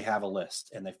if they have a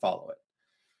list and they follow it.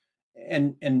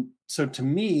 And so to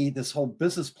me, this whole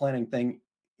business planning thing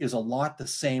is a lot the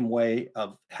same way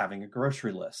of having a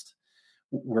grocery list.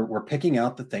 We're picking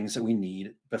out the things that we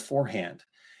need beforehand.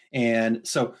 And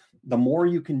so the more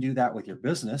you can do that with your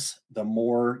business, the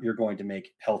more you're going to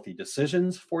make healthy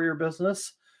decisions for your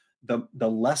business, the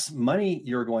less money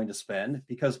you're going to spend.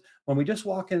 Because when we just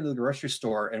walk into the grocery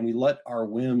store and we let our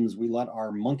whims, we let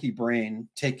our monkey brain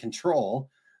take control,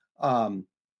 I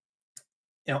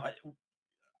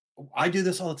do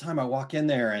this all the time. I walk in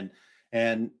there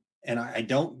and I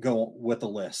don't go with a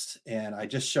list, and I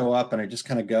just show up and I just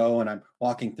kind of go and I'm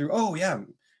walking through. Oh yeah.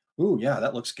 Ooh, yeah,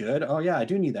 that looks good. Oh yeah, I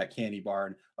do need that candy bar.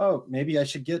 And oh, maybe I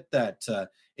should get that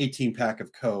 18 pack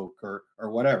of Coke or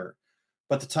whatever.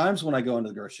 But the times when I go into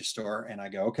the grocery store and I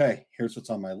go, okay, here's what's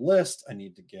on my list. I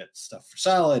need to get stuff for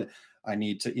salad. I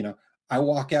need to, I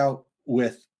walk out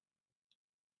with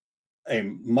a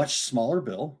much smaller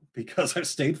bill because I've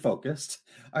stayed focused.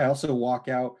 I also walk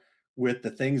out with the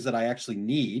things that I actually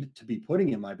need to be putting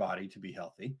in my body to be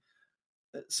healthy.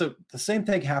 So the same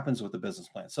thing happens with the business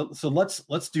plan. So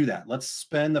let's do that. Let's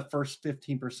spend the first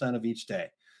 15% of each day.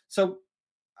 So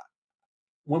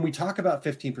when we talk about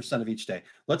 15% of each day,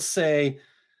 let's say,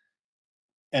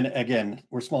 and again,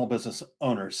 we're small business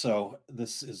owners, so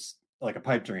this is like a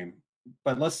pipe dream,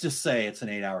 but let's just say it's an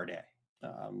 8-hour day.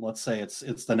 Let's say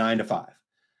it's the 9 to 5.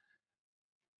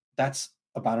 That's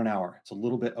about an hour. It's a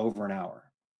little bit over an hour.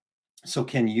 So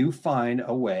can you find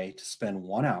a way to spend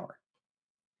 1 hour?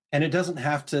 And it doesn't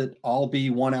have to all be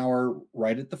 1 hour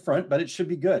right at the front, but it should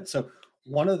be good. So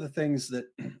one of the things that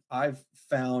I've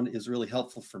found is really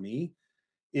helpful for me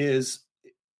is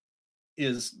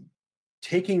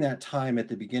taking that time at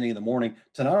the beginning of the morning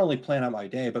to not only plan out my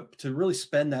day, but to really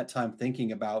spend that time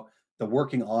thinking about the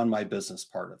working on my business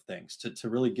part of things, to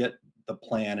really get the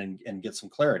plan and get some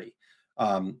clarity.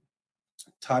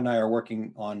 Todd and I are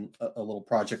working on a little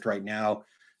project right now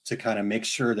to kind of make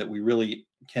sure that we really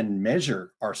can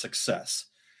measure our success.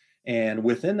 And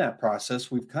within that process,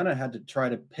 we've kind of had to try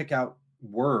to pick out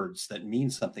words that mean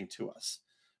something to us.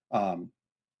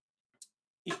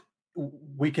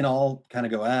 We can all kind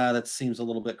of go, that seems a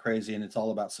little bit crazy and it's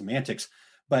all about semantics.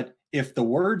 But if the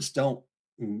words don't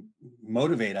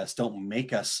motivate us, don't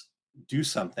make us do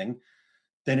something,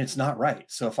 then it's not right.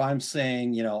 So if I'm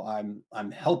saying,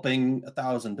 I'm helping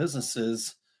 1,000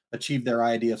 businesses achieve their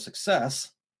idea of success,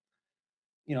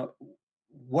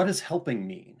 what does helping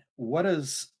mean? What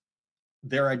is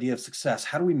their idea of success?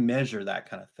 How do we measure that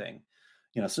kind of thing?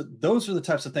 So those are the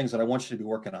types of things that I want you to be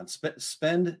working on.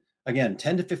 Spend, again,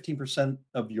 10 to 15%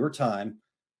 of your time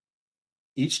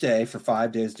each day for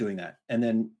 5 days doing that. And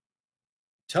then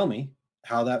tell me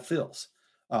how that feels.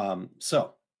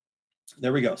 So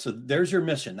there we go. So there's your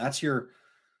mission. That's your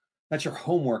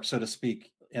homework, so to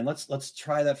speak. And let's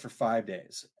try that for 5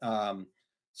 days.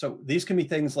 So these can be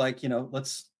things like,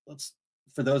 let's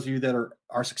for those of you that are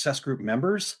our success group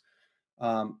members,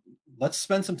 let's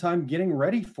spend some time getting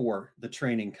ready for the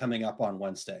training coming up on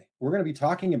Wednesday. We're going to be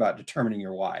talking about determining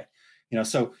your why.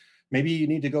 So maybe you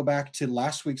need to go back to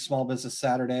last week's Small Business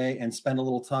Saturday and spend a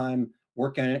little time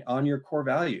working on your core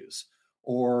values.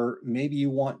 Or maybe you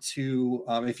want to,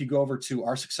 if you go over to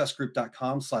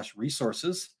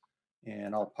oursuccessgroup.com/resources,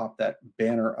 and I'll pop that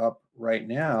banner up right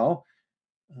now.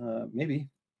 Maybe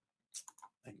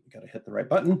I got to hit the right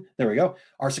button. There we go.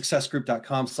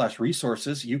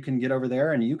 oursuccessgroup.com/resources. You can get over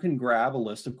there and you can grab a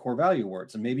list of core value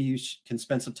words, and maybe you can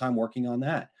spend some time working on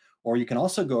that. Or you can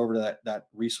also go over to that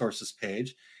resources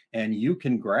page and you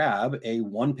can grab a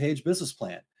 1-page business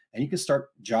plan and you can start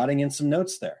jotting in some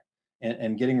notes there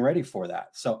and getting ready for that.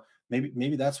 So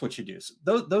maybe that's what you do. So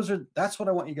that's what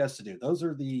I want you guys to do. Those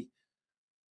are the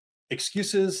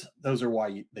excuses. Those are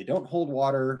why they don't hold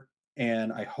water.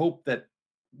 And I hope that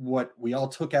what we all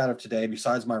took out of today,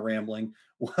 besides my rambling,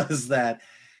 was that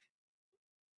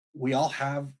we all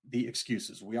have the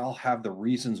excuses. We all have the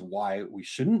reasons why we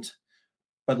shouldn't,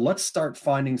 but let's start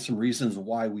finding some reasons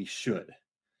why we should.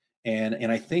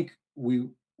 And I think we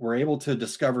were able to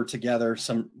discover together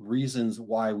some reasons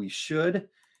why we should.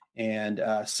 And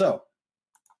so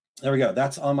there we go.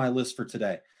 That's on my list for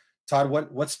today. Todd,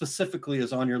 what specifically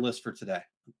is on your list for today?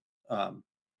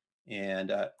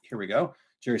 Here we go.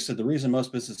 Jerry said, the reason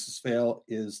most businesses fail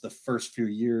is the first few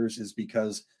years is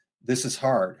because this is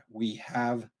hard. We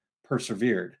have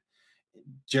persevered.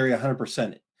 Jerry,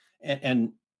 100%.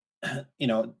 And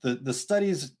the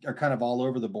studies are kind of all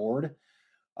over the board.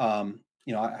 I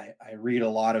read a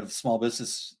lot of small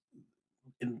business.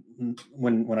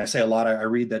 When I say a lot, I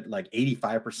read that like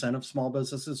 85% of small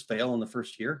businesses fail in the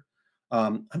first year.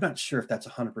 I'm not sure if that's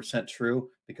 100%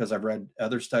 true because I've read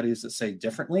other studies that say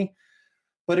differently,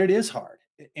 but it is hard.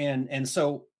 And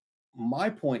so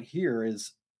my point here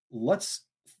is let's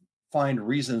find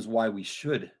reasons why we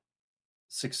should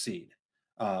succeed.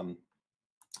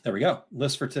 There we go.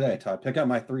 List for today, Todd. Pick out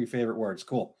my 3 favorite words.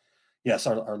 Cool. Yes,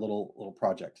 our little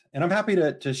project. And I'm happy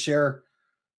to share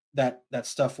that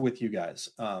stuff with you guys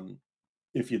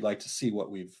if you'd like to see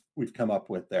what we've come up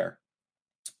with there.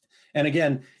 And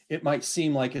again, it might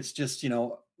seem like it's just,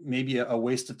 maybe a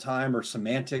waste of time or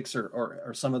semantics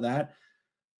or some of that,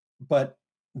 but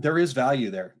there is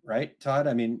value there, right, Todd?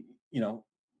 I mean,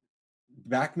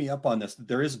 back me up on this.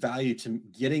 There is value to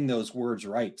getting those words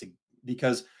right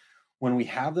because when we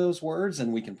have those words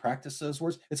and we can practice those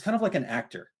words, it's kind of like an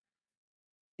actor.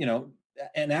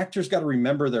 An actor's got to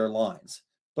remember their lines,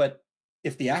 but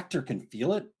if the actor can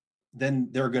feel it, then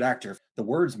they're a good actor. If the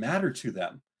words matter to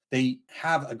them, they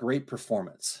have a great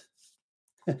performance.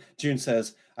 June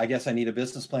says, I guess I need a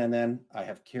business plan then. I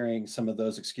have carrying some of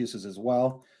those excuses as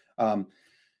well.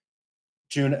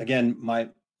 June, again, my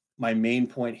main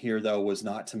point here, though, was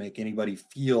not to make anybody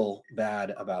feel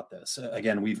bad about this.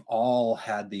 Again, we've all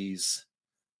had these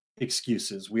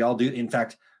excuses. We all do. In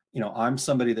fact, I'm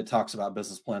somebody that talks about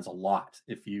business plans a lot.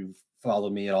 If you've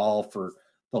followed me at all for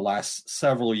the last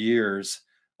several years,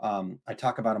 I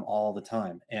talk about them all the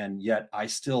time. And yet I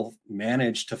still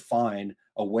manage to find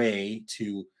a way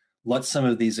to let some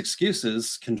of these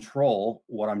excuses control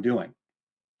what I'm doing.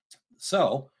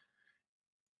 So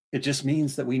it just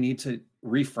means that we need to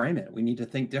reframe it. We need to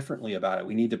think differently about it.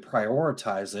 We need to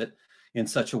prioritize it in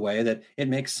such a way that it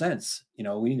makes sense. We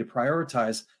need to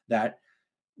prioritize that,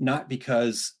 not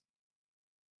because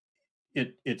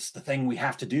it's the thing we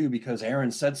have to do because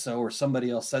Aaron said so, or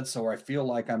somebody else said so, or I feel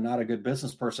like I'm not a good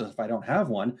business person if I don't have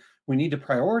one. We need to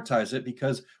prioritize it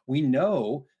because we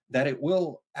know that it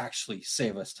will actually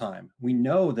save us time. We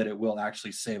know that it will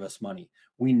actually save us money.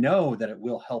 We know that it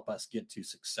will help us get to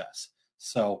success.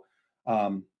 So,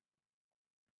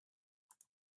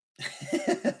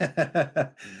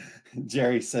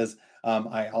 Jerry says,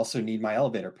 I also need my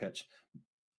elevator pitch.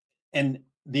 And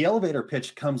the elevator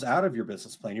pitch comes out of your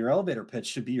business plan. Your elevator pitch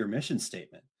should be your mission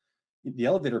statement. The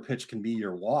elevator pitch can be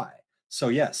your why. So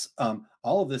yes,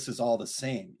 all of this is all the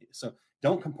same. So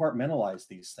don't compartmentalize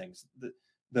these things.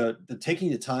 The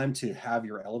taking the time to have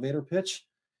your elevator pitch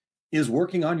is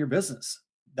working on your business.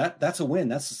 That's a win.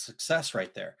 That's a success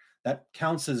right there. That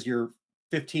counts as your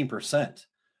 15%.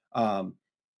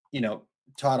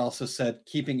 Todd also said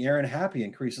keeping Aaron happy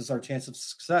increases our chance of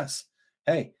success.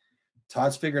 Hey,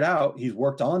 Todd's figured out, he's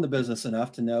worked on the business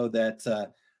enough to know that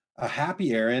a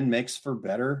happy Aaron makes for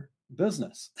better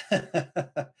business.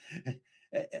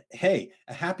 Hey,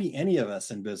 a happy any of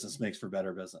us in business makes for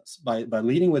better business. By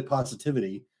leading with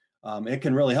positivity, it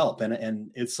can really help.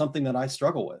 And it's something that I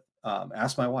struggle with.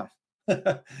 Ask my wife.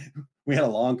 We had a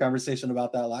long conversation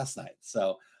about that last night.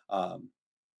 So,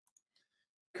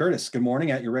 Curtis, good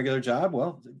morning at your regular job.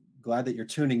 Well, glad that you're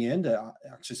tuning in to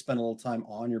actually spend a little time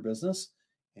on your business.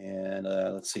 And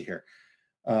let's see here.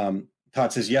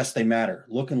 Todd says, yes, they matter.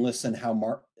 Look and listen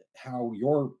how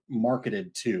you're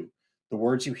marketed to. The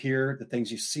words you hear, the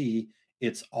things you see,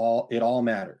 it all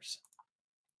matters.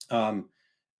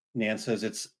 Nan says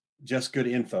it's just good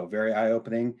info, very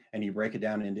eye-opening, and you break it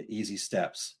down into easy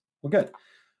steps. Well, good.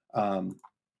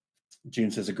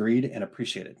 June says agreed and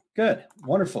appreciated. Good,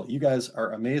 wonderful. You guys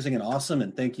are amazing and awesome,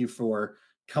 and thank you for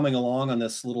coming along on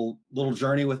this little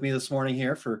journey with me this morning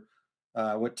here for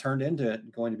what turned into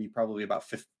going to be probably about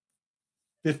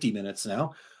 50 minutes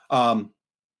now.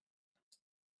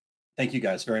 Thank you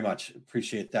guys very much.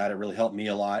 Appreciate that. It really helped me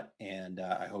a lot, and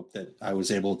I hope that I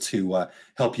was able to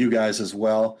help you guys as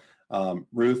well.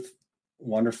 Ruth,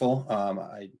 wonderful.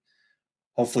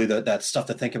 Hopefully that stuff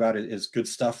to think about is good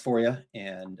stuff for you,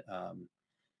 and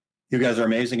you guys are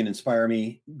amazing and inspire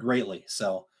me greatly.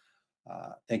 So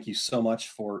thank you so much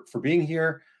for being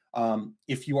here.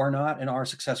 If you are not an Our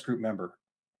Success Group member,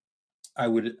 I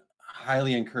would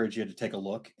highly encourage you to take a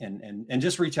look and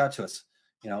just reach out to us,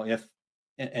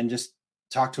 and just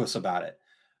talk to us about it.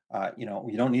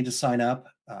 You don't need to sign up.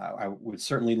 I would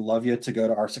certainly love you to go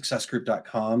to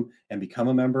OurSuccessGroup.com and become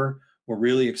a member. We're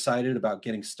really excited about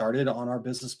getting started on our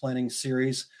business planning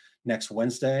series next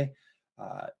Wednesday.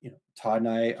 Todd and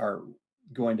I are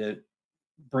going to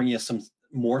bring you some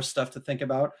more stuff to think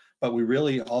about, but we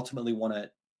really ultimately want to,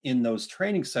 in those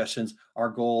training sessions, our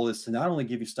goal is to not only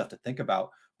give you stuff to think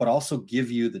about, but also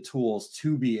give you the tools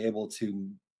to be able to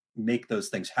make those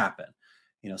things happen.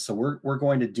 So we're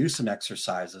going to do some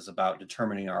exercises about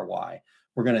determining our why.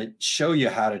 We're going to show you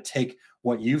how to take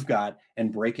what you've got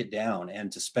and break it down,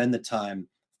 and to spend the time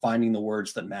finding the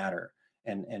words that matter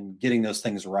and getting those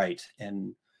things right,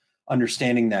 and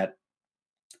understanding that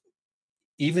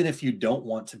even if you don't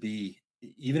want to be,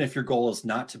 even if your goal is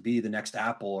not to be the next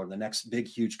Apple or the next big,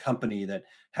 huge company that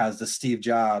has the Steve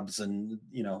Jobs and,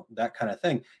 that kind of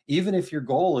thing, even if your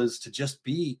goal is to just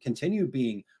continue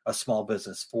being a small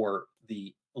business for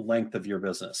the length of your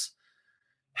business,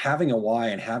 having a why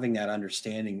and having that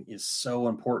understanding is so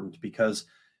important, because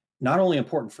not only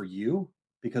important for you,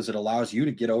 because it allows you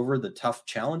to get over the tough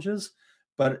challenges,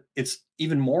 but it's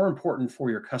even more important for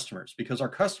your customers, because our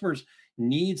customers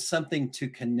need something to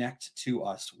connect to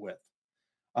us with.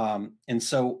 And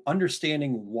so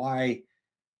understanding why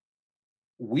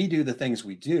we do the things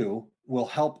we do will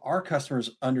help our customers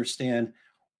understand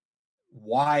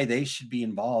why they should be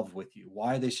involved with you,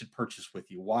 why they should purchase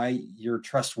with you, why you're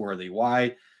trustworthy,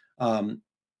 why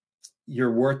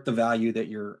you're worth the value that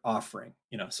you're offering.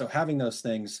 So having those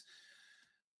things,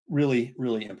 really,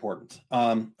 really important.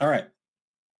 All right.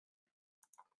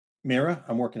 Mira,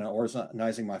 I'm working on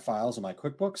organizing my files in my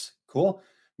QuickBooks. Cool.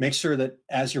 Make sure that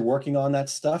as you're working on that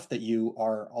stuff, that you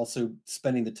are also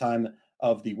spending the time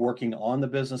of the working on the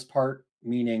business part,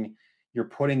 meaning you're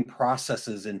putting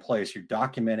processes in place, you're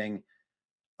documenting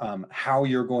how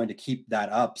you're going to keep that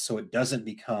up so it doesn't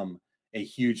become a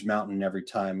huge mountain every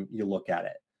time you look at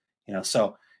it.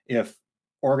 So if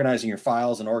organizing your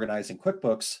files and organizing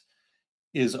QuickBooks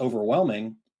is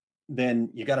overwhelming, then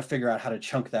you got to figure out how to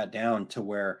chunk that down to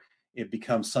where it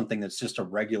becomes something that's just a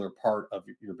regular part of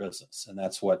your business. And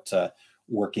that's what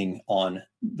working on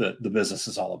the business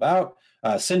is all about.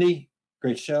 Cindy,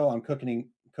 great show. I'm cooking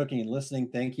and listening.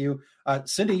 Thank you.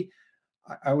 Cindy,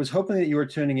 I was hoping that you were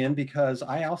tuning in, because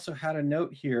I also had a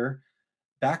note here.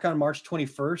 Back on March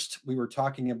 21st, we were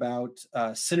talking about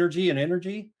synergy and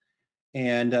energy.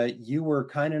 And you were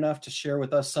kind enough to share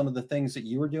with us some of the things that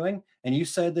you were doing. And you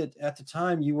said that at the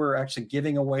time you were actually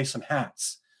giving away some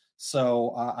hats.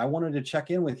 So I wanted to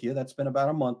check in with you. That's been about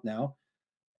a month now.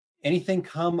 Anything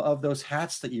come of those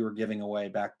hats that you were giving away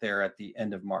back there at the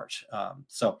end of March?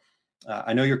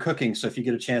 I know you're cooking, so if you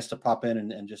get a chance to pop in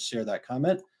and just share that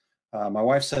comment. My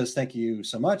wife says, thank you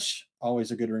so much.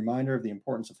 Always a good reminder of the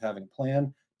importance of having a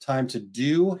plan. Time to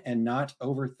do and not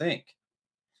overthink.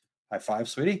 High five,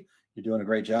 sweetie. You're doing a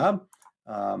great job.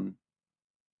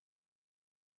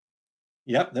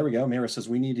 Yep, there we go. Mira says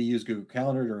we need to use Google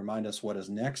Calendar to remind us what is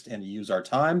next and to use our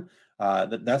time.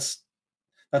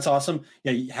 That's awesome.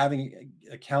 Yeah, having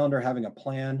a calendar, having a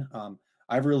plan.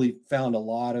 I've really found a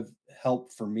lot of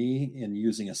help for me in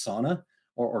using Asana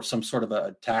or some sort of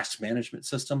a task management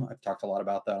system. I've talked a lot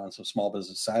about that on some Small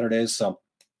Business Saturdays, so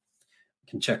you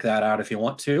can check that out if you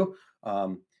want to.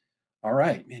 All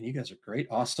right, man, you guys are great.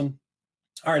 Awesome.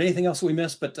 All right, anything else we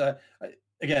missed? But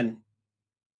again,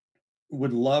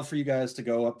 would love for you guys to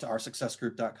go up to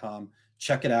oursuccessgroup.com,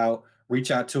 check it out,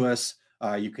 reach out to us.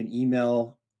 You can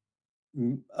email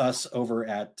us over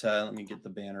at, let me get the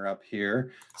banner up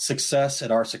here,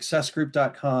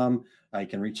 success@oursuccessgroup.com. You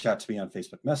can reach out to me on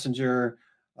Facebook Messenger,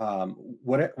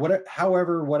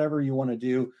 whatever you want to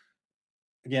do.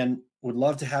 Again, would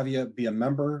love to have you be a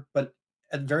member, but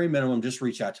at very minimum, just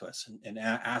reach out to us and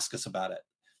ask us about it.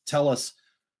 Tell us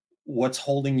what's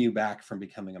holding you back from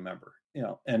becoming a member,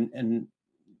 and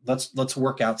let's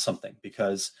work out something,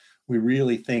 because we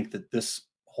really think that this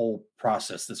whole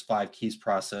process, this 5 keys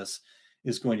process,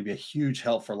 is going to be a huge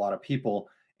help for a lot of people.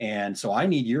 And so I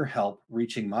need your help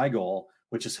reaching my goal,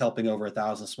 which is helping over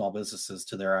 1,000 small businesses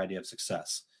to their idea of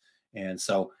success. And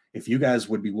so if you guys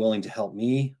would be willing to help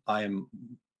me, I am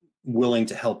willing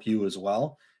to help you as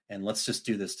well. And let's just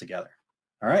do this together.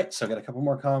 All right. So I got a couple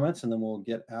more comments and then we'll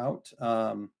get out.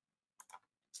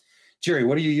 Jerry,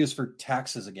 what do you use for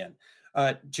taxes again?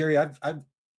 Jerry,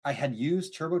 I had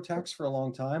used TurboTax for a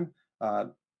long time.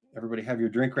 Everybody have your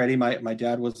drink ready. My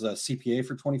dad was a CPA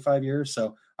for 25 years,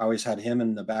 so I always had him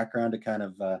in the background to kind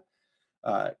of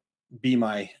be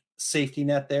my safety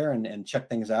net there and check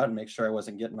things out and make sure I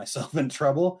wasn't getting myself in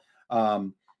trouble.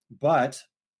 But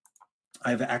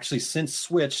I've actually since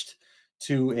switched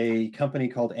to a company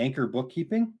called Anchor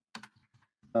Bookkeeping.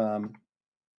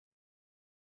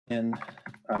 And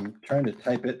I'm trying to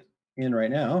type it in right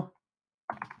now.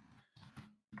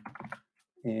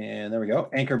 And there we go,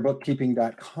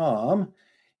 anchorbookkeeping.com.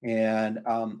 And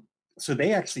so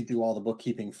they actually do all the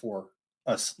bookkeeping for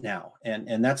us now.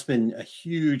 And that's been a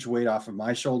huge weight off of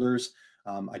my shoulders.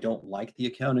 I don't like the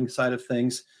accounting side of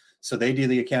things. So they do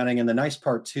the accounting. And the nice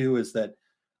part too is that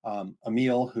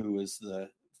Emil, who is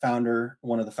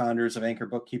one of the founders of Anchor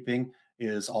Bookkeeping,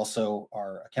 is also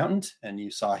our accountant. And you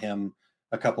saw him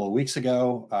a couple of weeks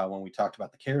ago when we talked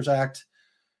about the CARES Act.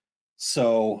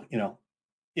 So,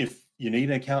 if you need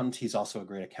an accountant, he's also a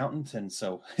great accountant. And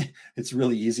so it's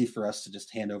really easy for us to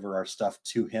just hand over our stuff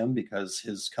to him because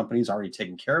his company's already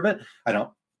taken care of it. I'm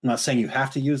not saying you have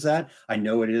to use that. I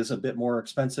know it is a bit more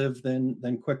expensive than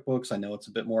QuickBooks. I know it's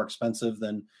a bit more expensive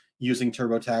than using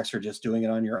TurboTax or just doing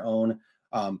it on your own.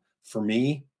 For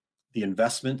me, the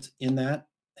investment in that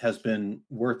has been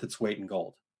worth its weight in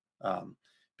gold,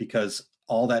 because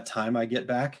all that time I get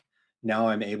back, now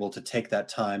I'm able to take that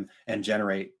time and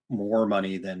generate more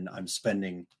money than I'm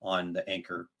spending on the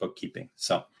Anchor Bookkeeping.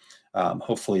 So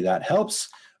hopefully that helps.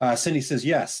 Cindy says,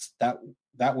 yes, that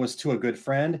was to a good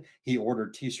friend. He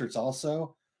ordered t-shirts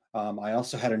also. I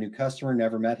also had a new customer,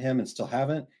 never met him and still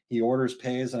haven't. He orders,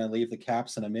 pays, and I leave the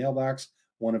caps in a mailbox.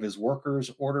 One of his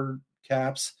workers ordered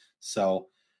caps. So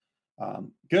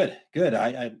good.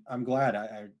 I'm glad.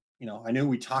 I knew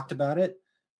we talked about it,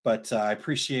 but I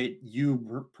appreciate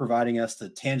you providing us the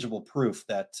tangible proof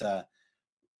that,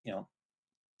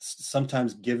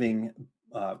 sometimes giving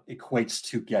equates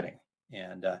to getting.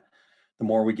 And the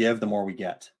more we give, the more we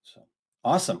get. So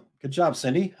awesome. Good job,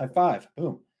 Cindy. High five.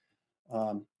 Boom.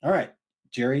 All right,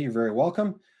 Jerry, you're very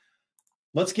welcome.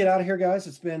 Let's get out of here, guys.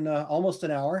 It's been almost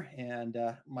an hour, and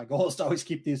my goal is to always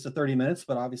keep these to 30 minutes,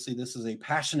 but obviously this is a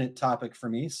passionate topic for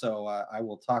me, so I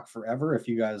will talk forever if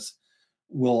you guys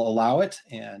will allow it,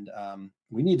 and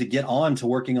we need to get on to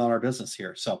working on our business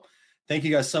here. So thank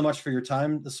you guys so much for your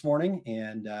time this morning,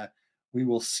 and we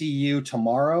will see you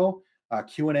tomorrow.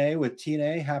 Q&A with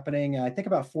TNA happening, I think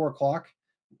about 4 o'clock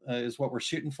is what we're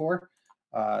shooting for.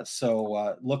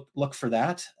 So look for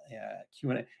that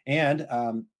Q&A,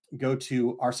 and go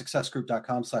to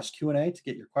oursuccessgroup.com/Q&A to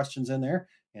get your questions in there,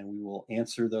 and we will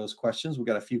answer those questions. We've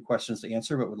got a few questions to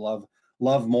answer, but would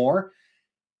love more.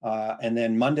 And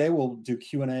then Monday we'll do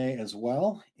Q&A as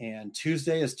well. And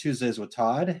Tuesday is Tuesdays with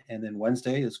Todd. And then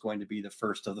Wednesday is going to be the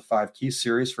first of the 5 Keys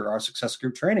series for our Success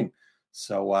Group training.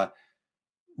 So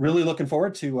really looking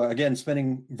forward to, again,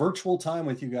 spending virtual time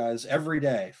with you guys every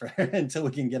day until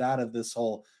we can get out of this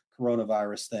whole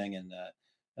coronavirus thing and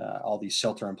all these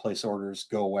shelter-in-place orders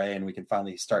go away and we can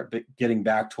finally start getting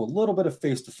back to a little bit of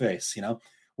face-to-face.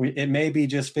 It may be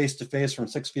just face-to-face from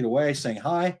 6 feet away saying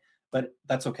hi, but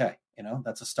that's okay.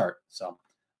 That's a start. So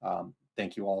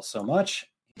thank you all so much.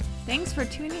 Thanks for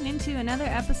tuning into another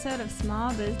episode of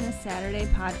Small Business Saturday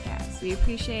Podcast. We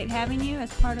appreciate having you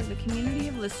as part of the community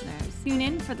of listeners. Tune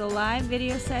in for the live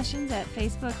video sessions at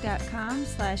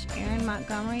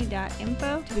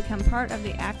facebook.com/aaronmontgomery.info to become part of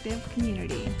the active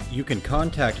community. You can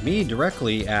contact me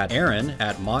directly at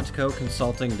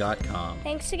aaron@montcoconsulting.com.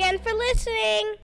 Thanks again for listening.